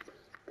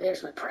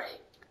 There's my prey.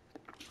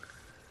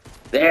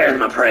 There's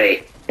my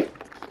prey!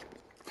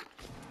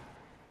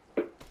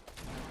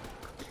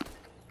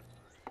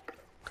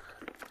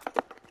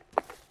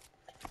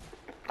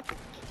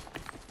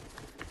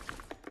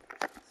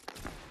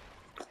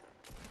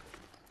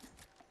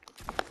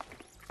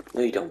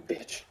 No, you don't,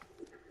 bitch.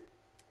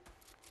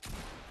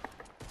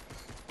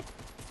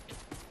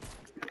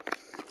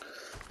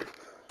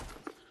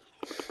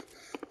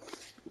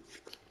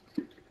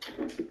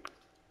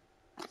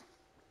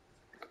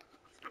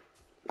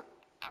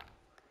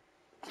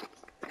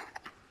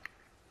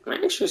 Can I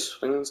actually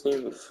swing this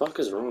game? What the fuck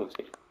is wrong with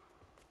you?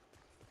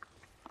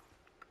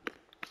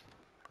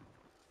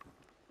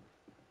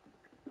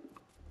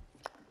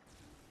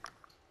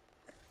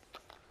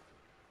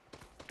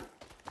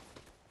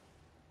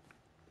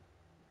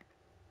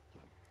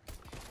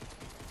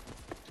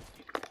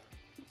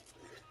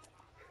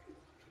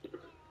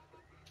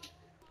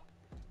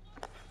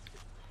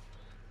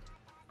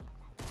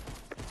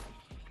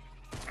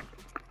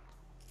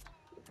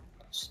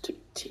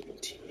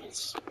 Stupid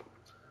teammates.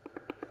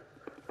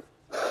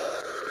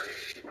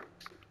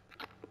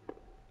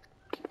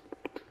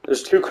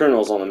 There's 2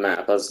 colonels on the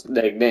map. That's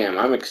like, damn,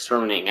 I'm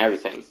exterminating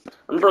everything. I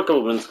remember a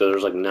couple minutes ago there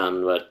was like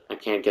none, but I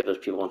can't get those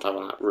people on top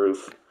of that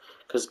roof.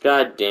 Because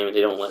god damn it,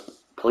 they don't let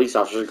police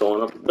officers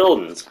go up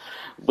buildings.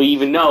 We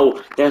even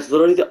know that's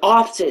literally the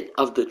opposite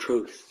of the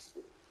truth.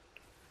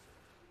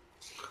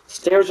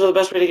 Stairs are the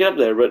best way to get up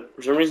there, but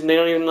for some reason they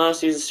don't even let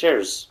us use the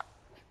stairs.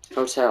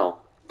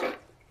 Hotel.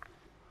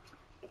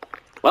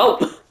 Well.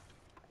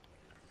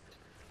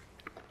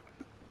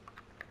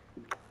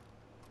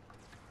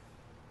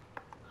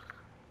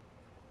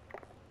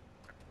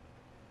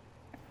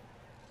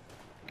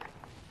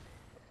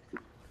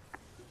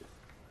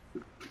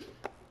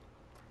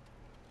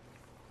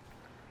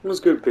 What's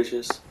good,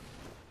 bitches?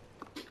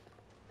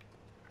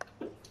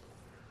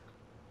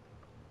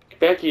 Get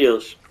back here.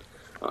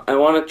 I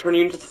want to turn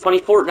you into the funny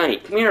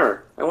Fortnite. Come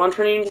here. I want to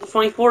turn you into the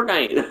funny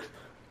Fortnite.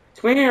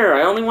 Come here.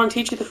 I only want to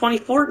teach you the funny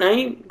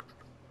Fortnite.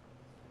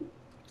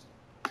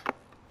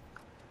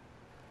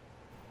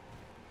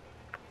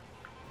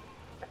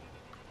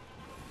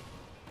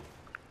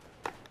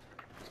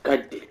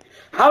 God,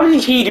 how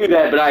did he do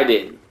that, but I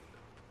didn't?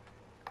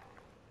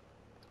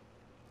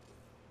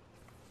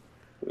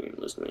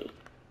 Listen to me.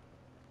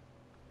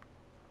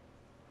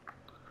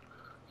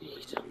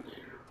 He's down there.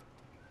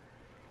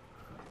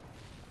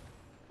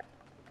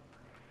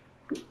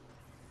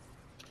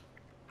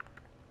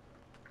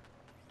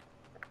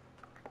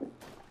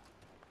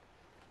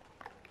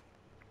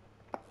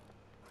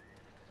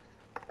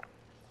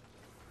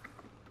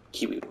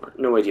 Kiwi Mart.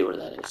 No idea where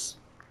that is.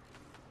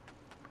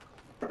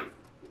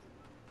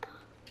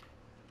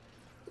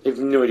 I have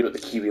no idea what the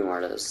Kiwi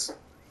Mart is.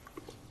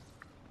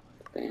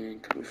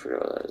 Bank, let me figure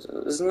out what that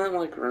is. Isn't that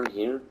like around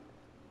here?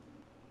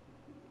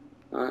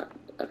 Not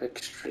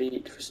Epic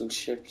Street, fish and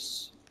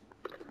chips.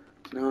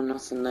 No,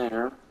 nothing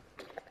there.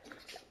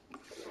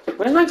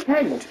 Where's my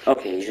cat?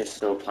 Okay, he's just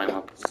still playing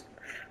up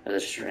with a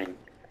string.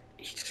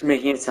 He's just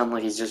making it sound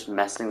like he's just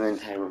messing the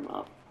entire room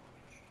up.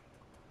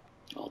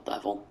 Oh,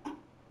 devil.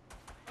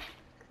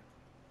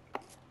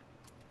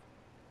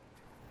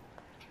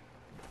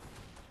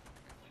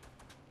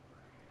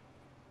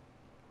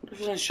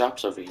 There's any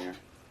shops over here.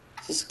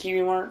 Is this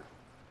Kiwi Mart?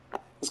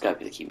 This gotta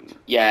be the Kiwi Mart.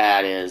 Yeah,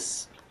 it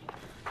is.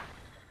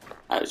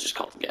 I was just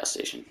called the gas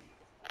station.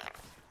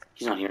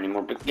 He's not here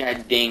anymore, but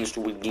god dang,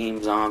 stupid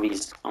game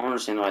zombies. I don't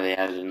understand why they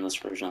added in this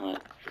version of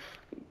it.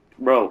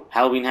 Bro,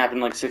 Halloween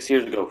happened like 6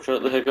 years ago.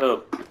 Shut the heck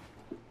up.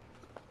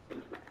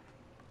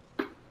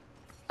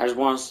 I just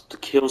want us to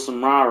kill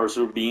some robbers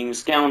who are being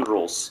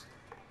scoundrels.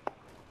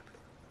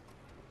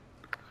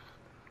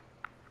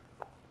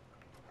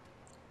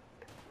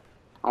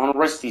 I want to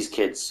arrest these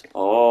kids.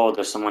 Oh,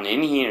 there's someone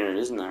in here,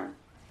 isn't there?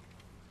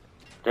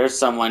 There's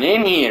someone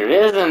in here,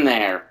 isn't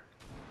there?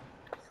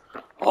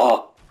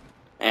 Oh,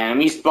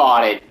 enemy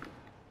spotted.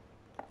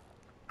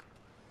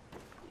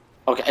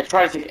 Okay, I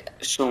try to take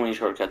so many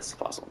shortcuts as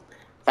possible.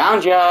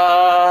 Found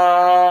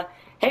ya!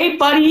 Hey,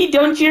 buddy,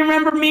 don't you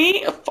remember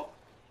me? Oh,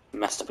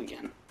 messed up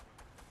again.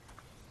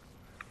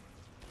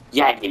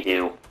 Yeah, you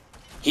do.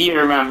 He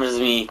remembers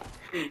me.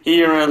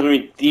 He remembers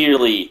me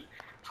dearly.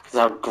 Because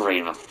how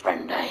great of a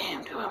friend I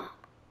am to him.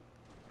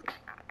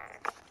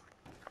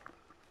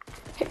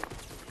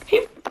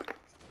 Hey.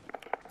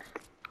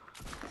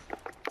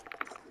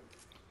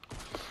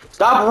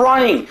 Stop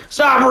running!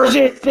 Stop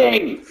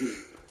resisting!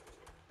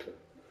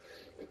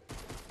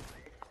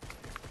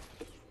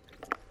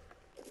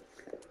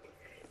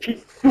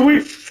 He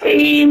switched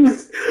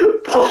teams!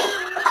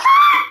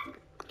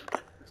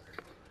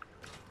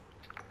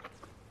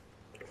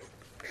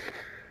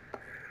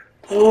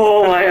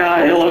 Oh my god,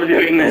 I love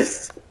doing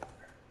this.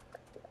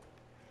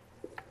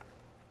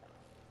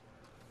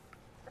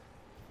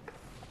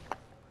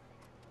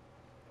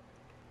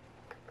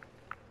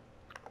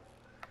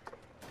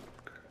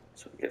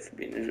 So I get for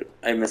being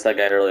I missed that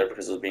guy earlier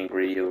because I was being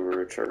greedy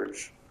over a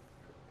charge.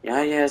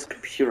 Yeah, he has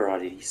computer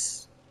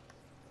oddities.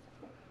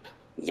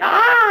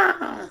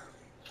 Yeah!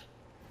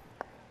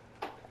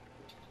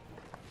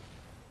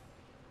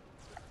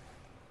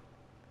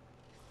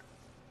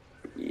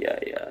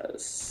 Yeah,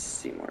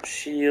 see more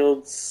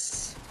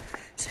shields.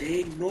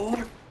 See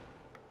more.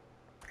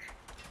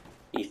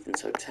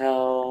 Ethan's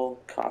Hotel,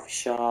 coffee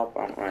shop.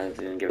 I don't know why they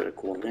didn't give it a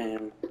cool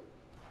name.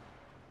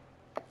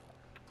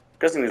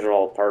 guessing these are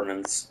all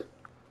apartments.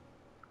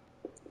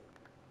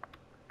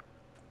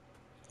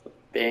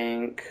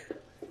 Bank.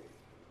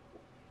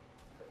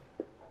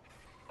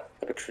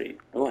 A tree.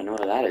 Oh, I know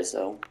what that is,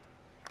 though.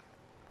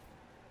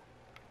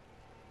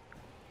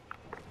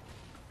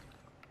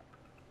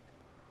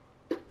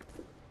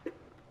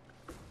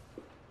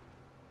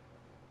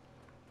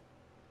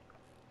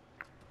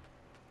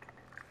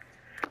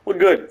 We're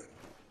good.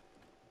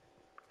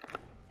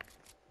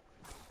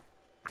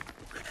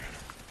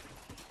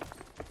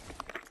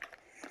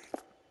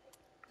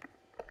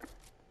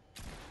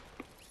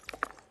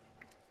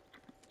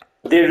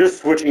 They're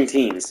just switching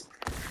teams.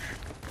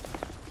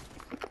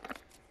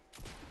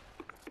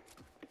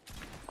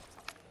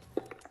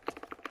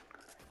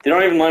 They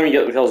don't even let me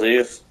get the kills.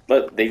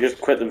 They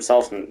just quit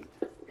themselves and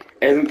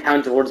it doesn't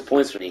count towards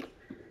points for me.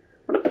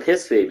 What a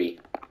piss baby.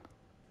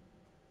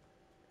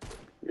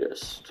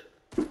 Just.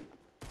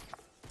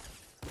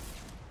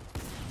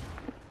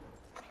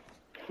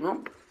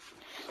 Nope.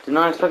 Did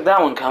not expect that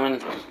one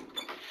coming.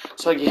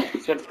 So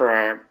good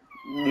for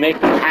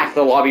making half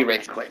the lobby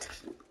rage quit.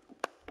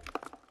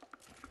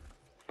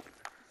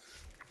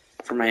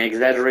 For my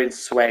exaggerated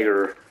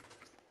swagger.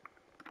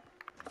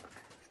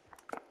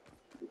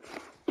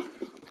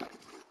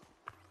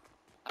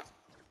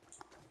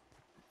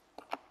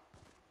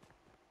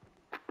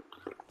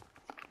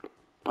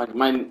 Like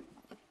mine,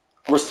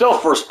 we're still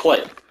first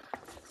play.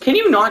 Can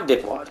you not,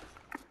 dickwad?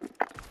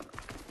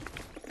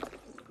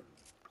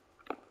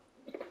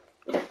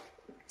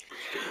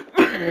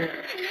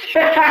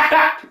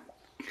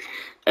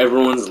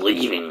 Everyone's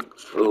leaving,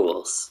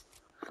 fools.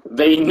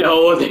 They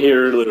know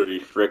they're literally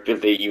fricked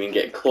if they even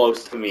get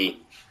close to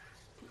me.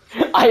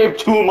 I have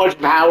too much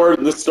power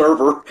in the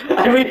server.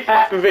 I made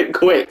half of it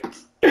quit.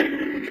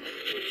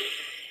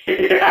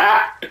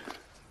 Yeah.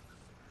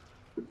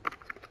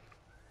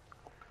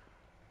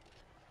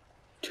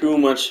 Too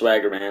much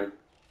swagger, man.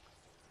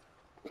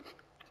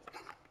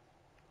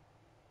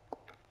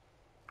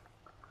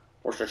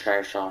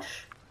 Worcestershire sauce.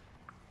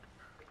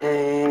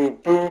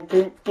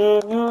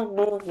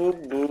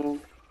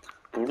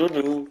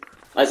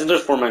 I said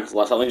there's 4 minutes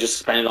left. I'll just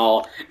spend it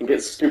all and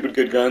get stupid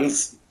good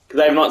guns.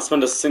 Because I have not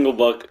spent a single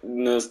buck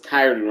in this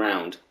entire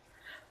round.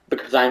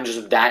 Because I'm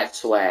just that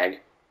swag.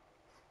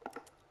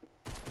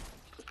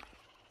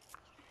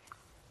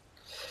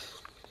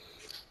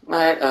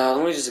 Alright,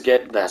 let me just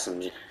get that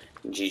SMG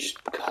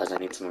just because I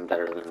need something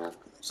better than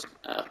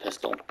a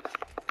pistol.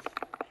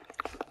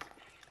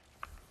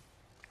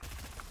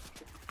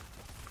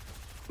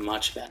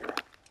 Much better.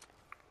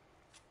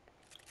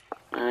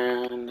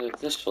 And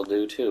this will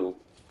do too.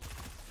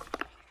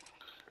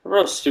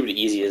 Remember how stupid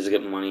easy it is to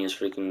get money as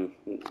freaking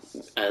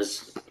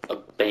as a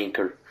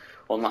banker.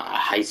 Well, not a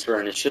heister,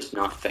 and it's just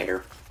not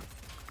fair.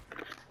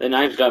 The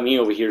knife's got me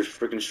over here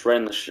freaking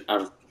shredding the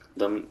out of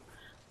them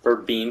for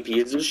being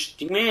pieces of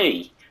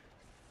humanity.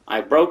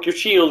 I broke your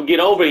shield, get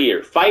over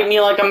here. Fight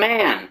me like a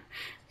man.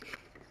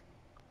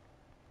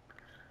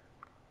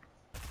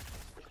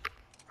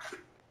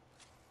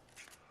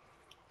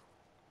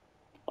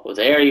 Oh,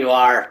 there you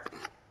are.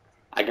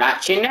 I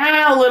got you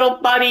now, little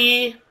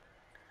buddy.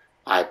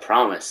 I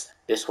promise,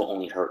 this will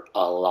only hurt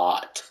a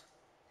lot.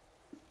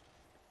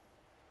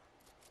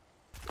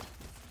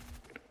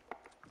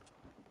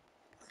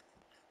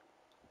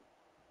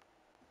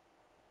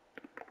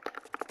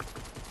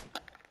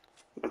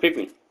 Pick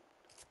me.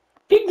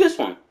 Pick this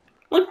one.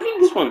 Like, pick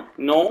this one.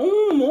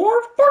 No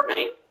more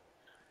Fortnite.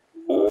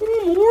 No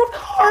more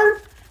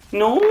card.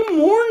 No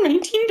more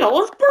 $19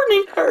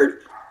 Fortnite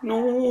card.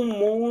 No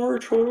more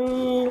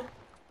troll.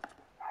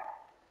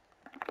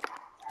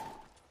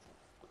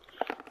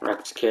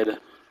 Rex kid.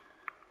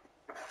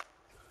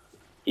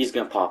 He's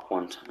gonna pop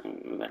one time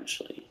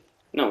eventually.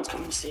 No one's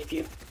coming to save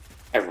you.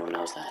 Everyone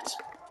knows that.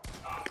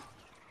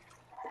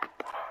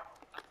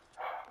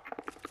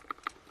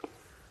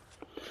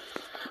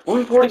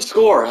 $140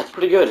 score. That's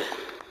pretty good.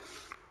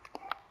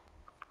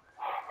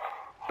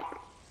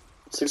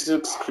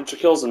 66 creature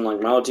kills, and like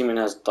my other teammate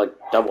has like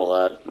double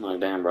that. I'm like,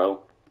 damn,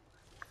 bro.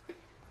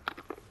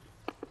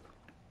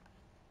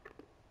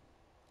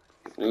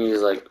 And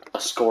he's like a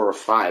score of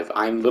 5.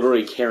 I'm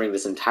literally carrying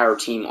this entire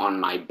team on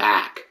my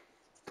back.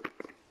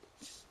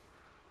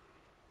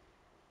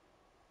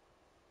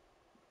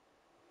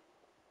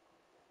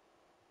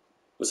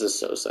 This is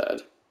so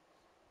sad.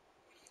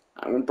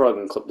 I'm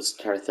probably gonna clip this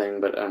entire thing,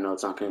 but I know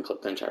it's not gonna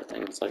clip the entire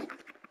thing. It's like,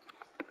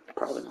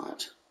 probably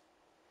not.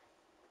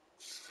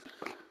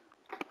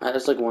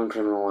 There's like 1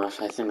 criminal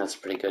left. I think that's a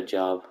pretty good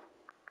job.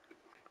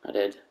 I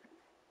did.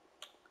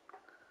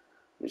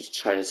 Let me just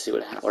try to see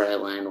where I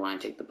land when I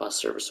take the bus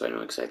service, so I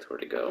know exactly where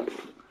to go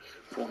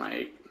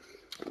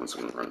when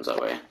someone runs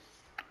that way.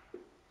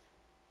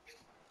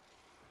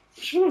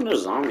 Sure,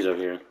 there's zombies over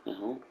here. The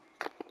hell?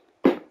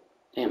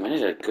 Damn, I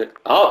need a good.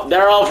 Oh,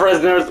 they're all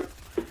prisoners.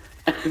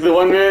 The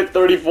 1 minute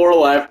 34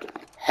 left.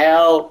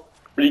 Hell,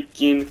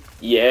 freaking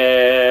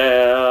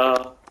yeah!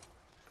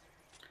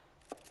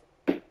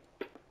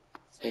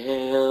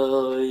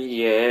 Hell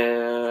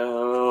yeah!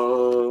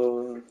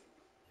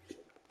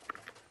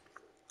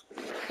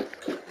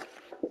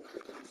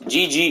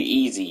 GG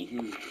easy.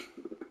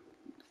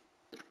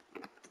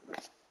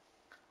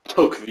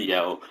 Took the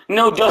L.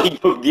 No, he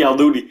took the L,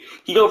 dude.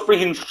 He got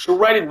freaking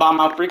shredded by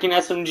my freaking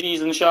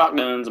SMGs and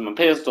shotguns and my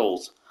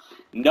pistols.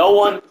 No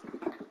one...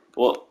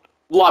 Well,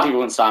 a lot of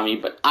people can stop me,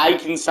 but I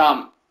can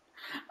stop...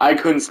 I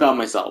couldn't stop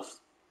myself.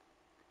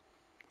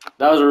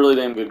 That was a really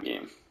damn good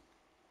game.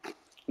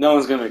 No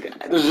one's gonna make it.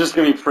 There's just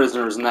gonna be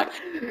prisoners and that...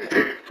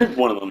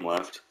 One of them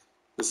left.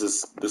 This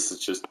is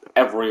just...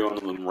 Every one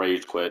of them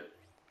rage quit.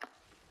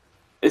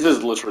 This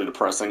is literally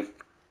depressing.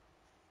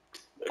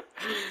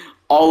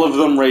 All of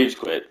them rage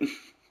quit.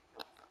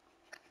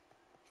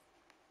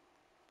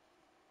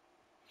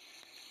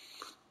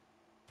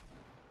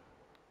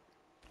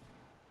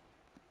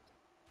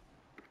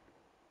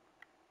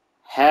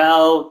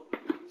 Hell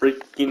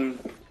freaking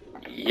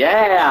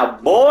yeah,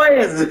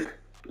 boys!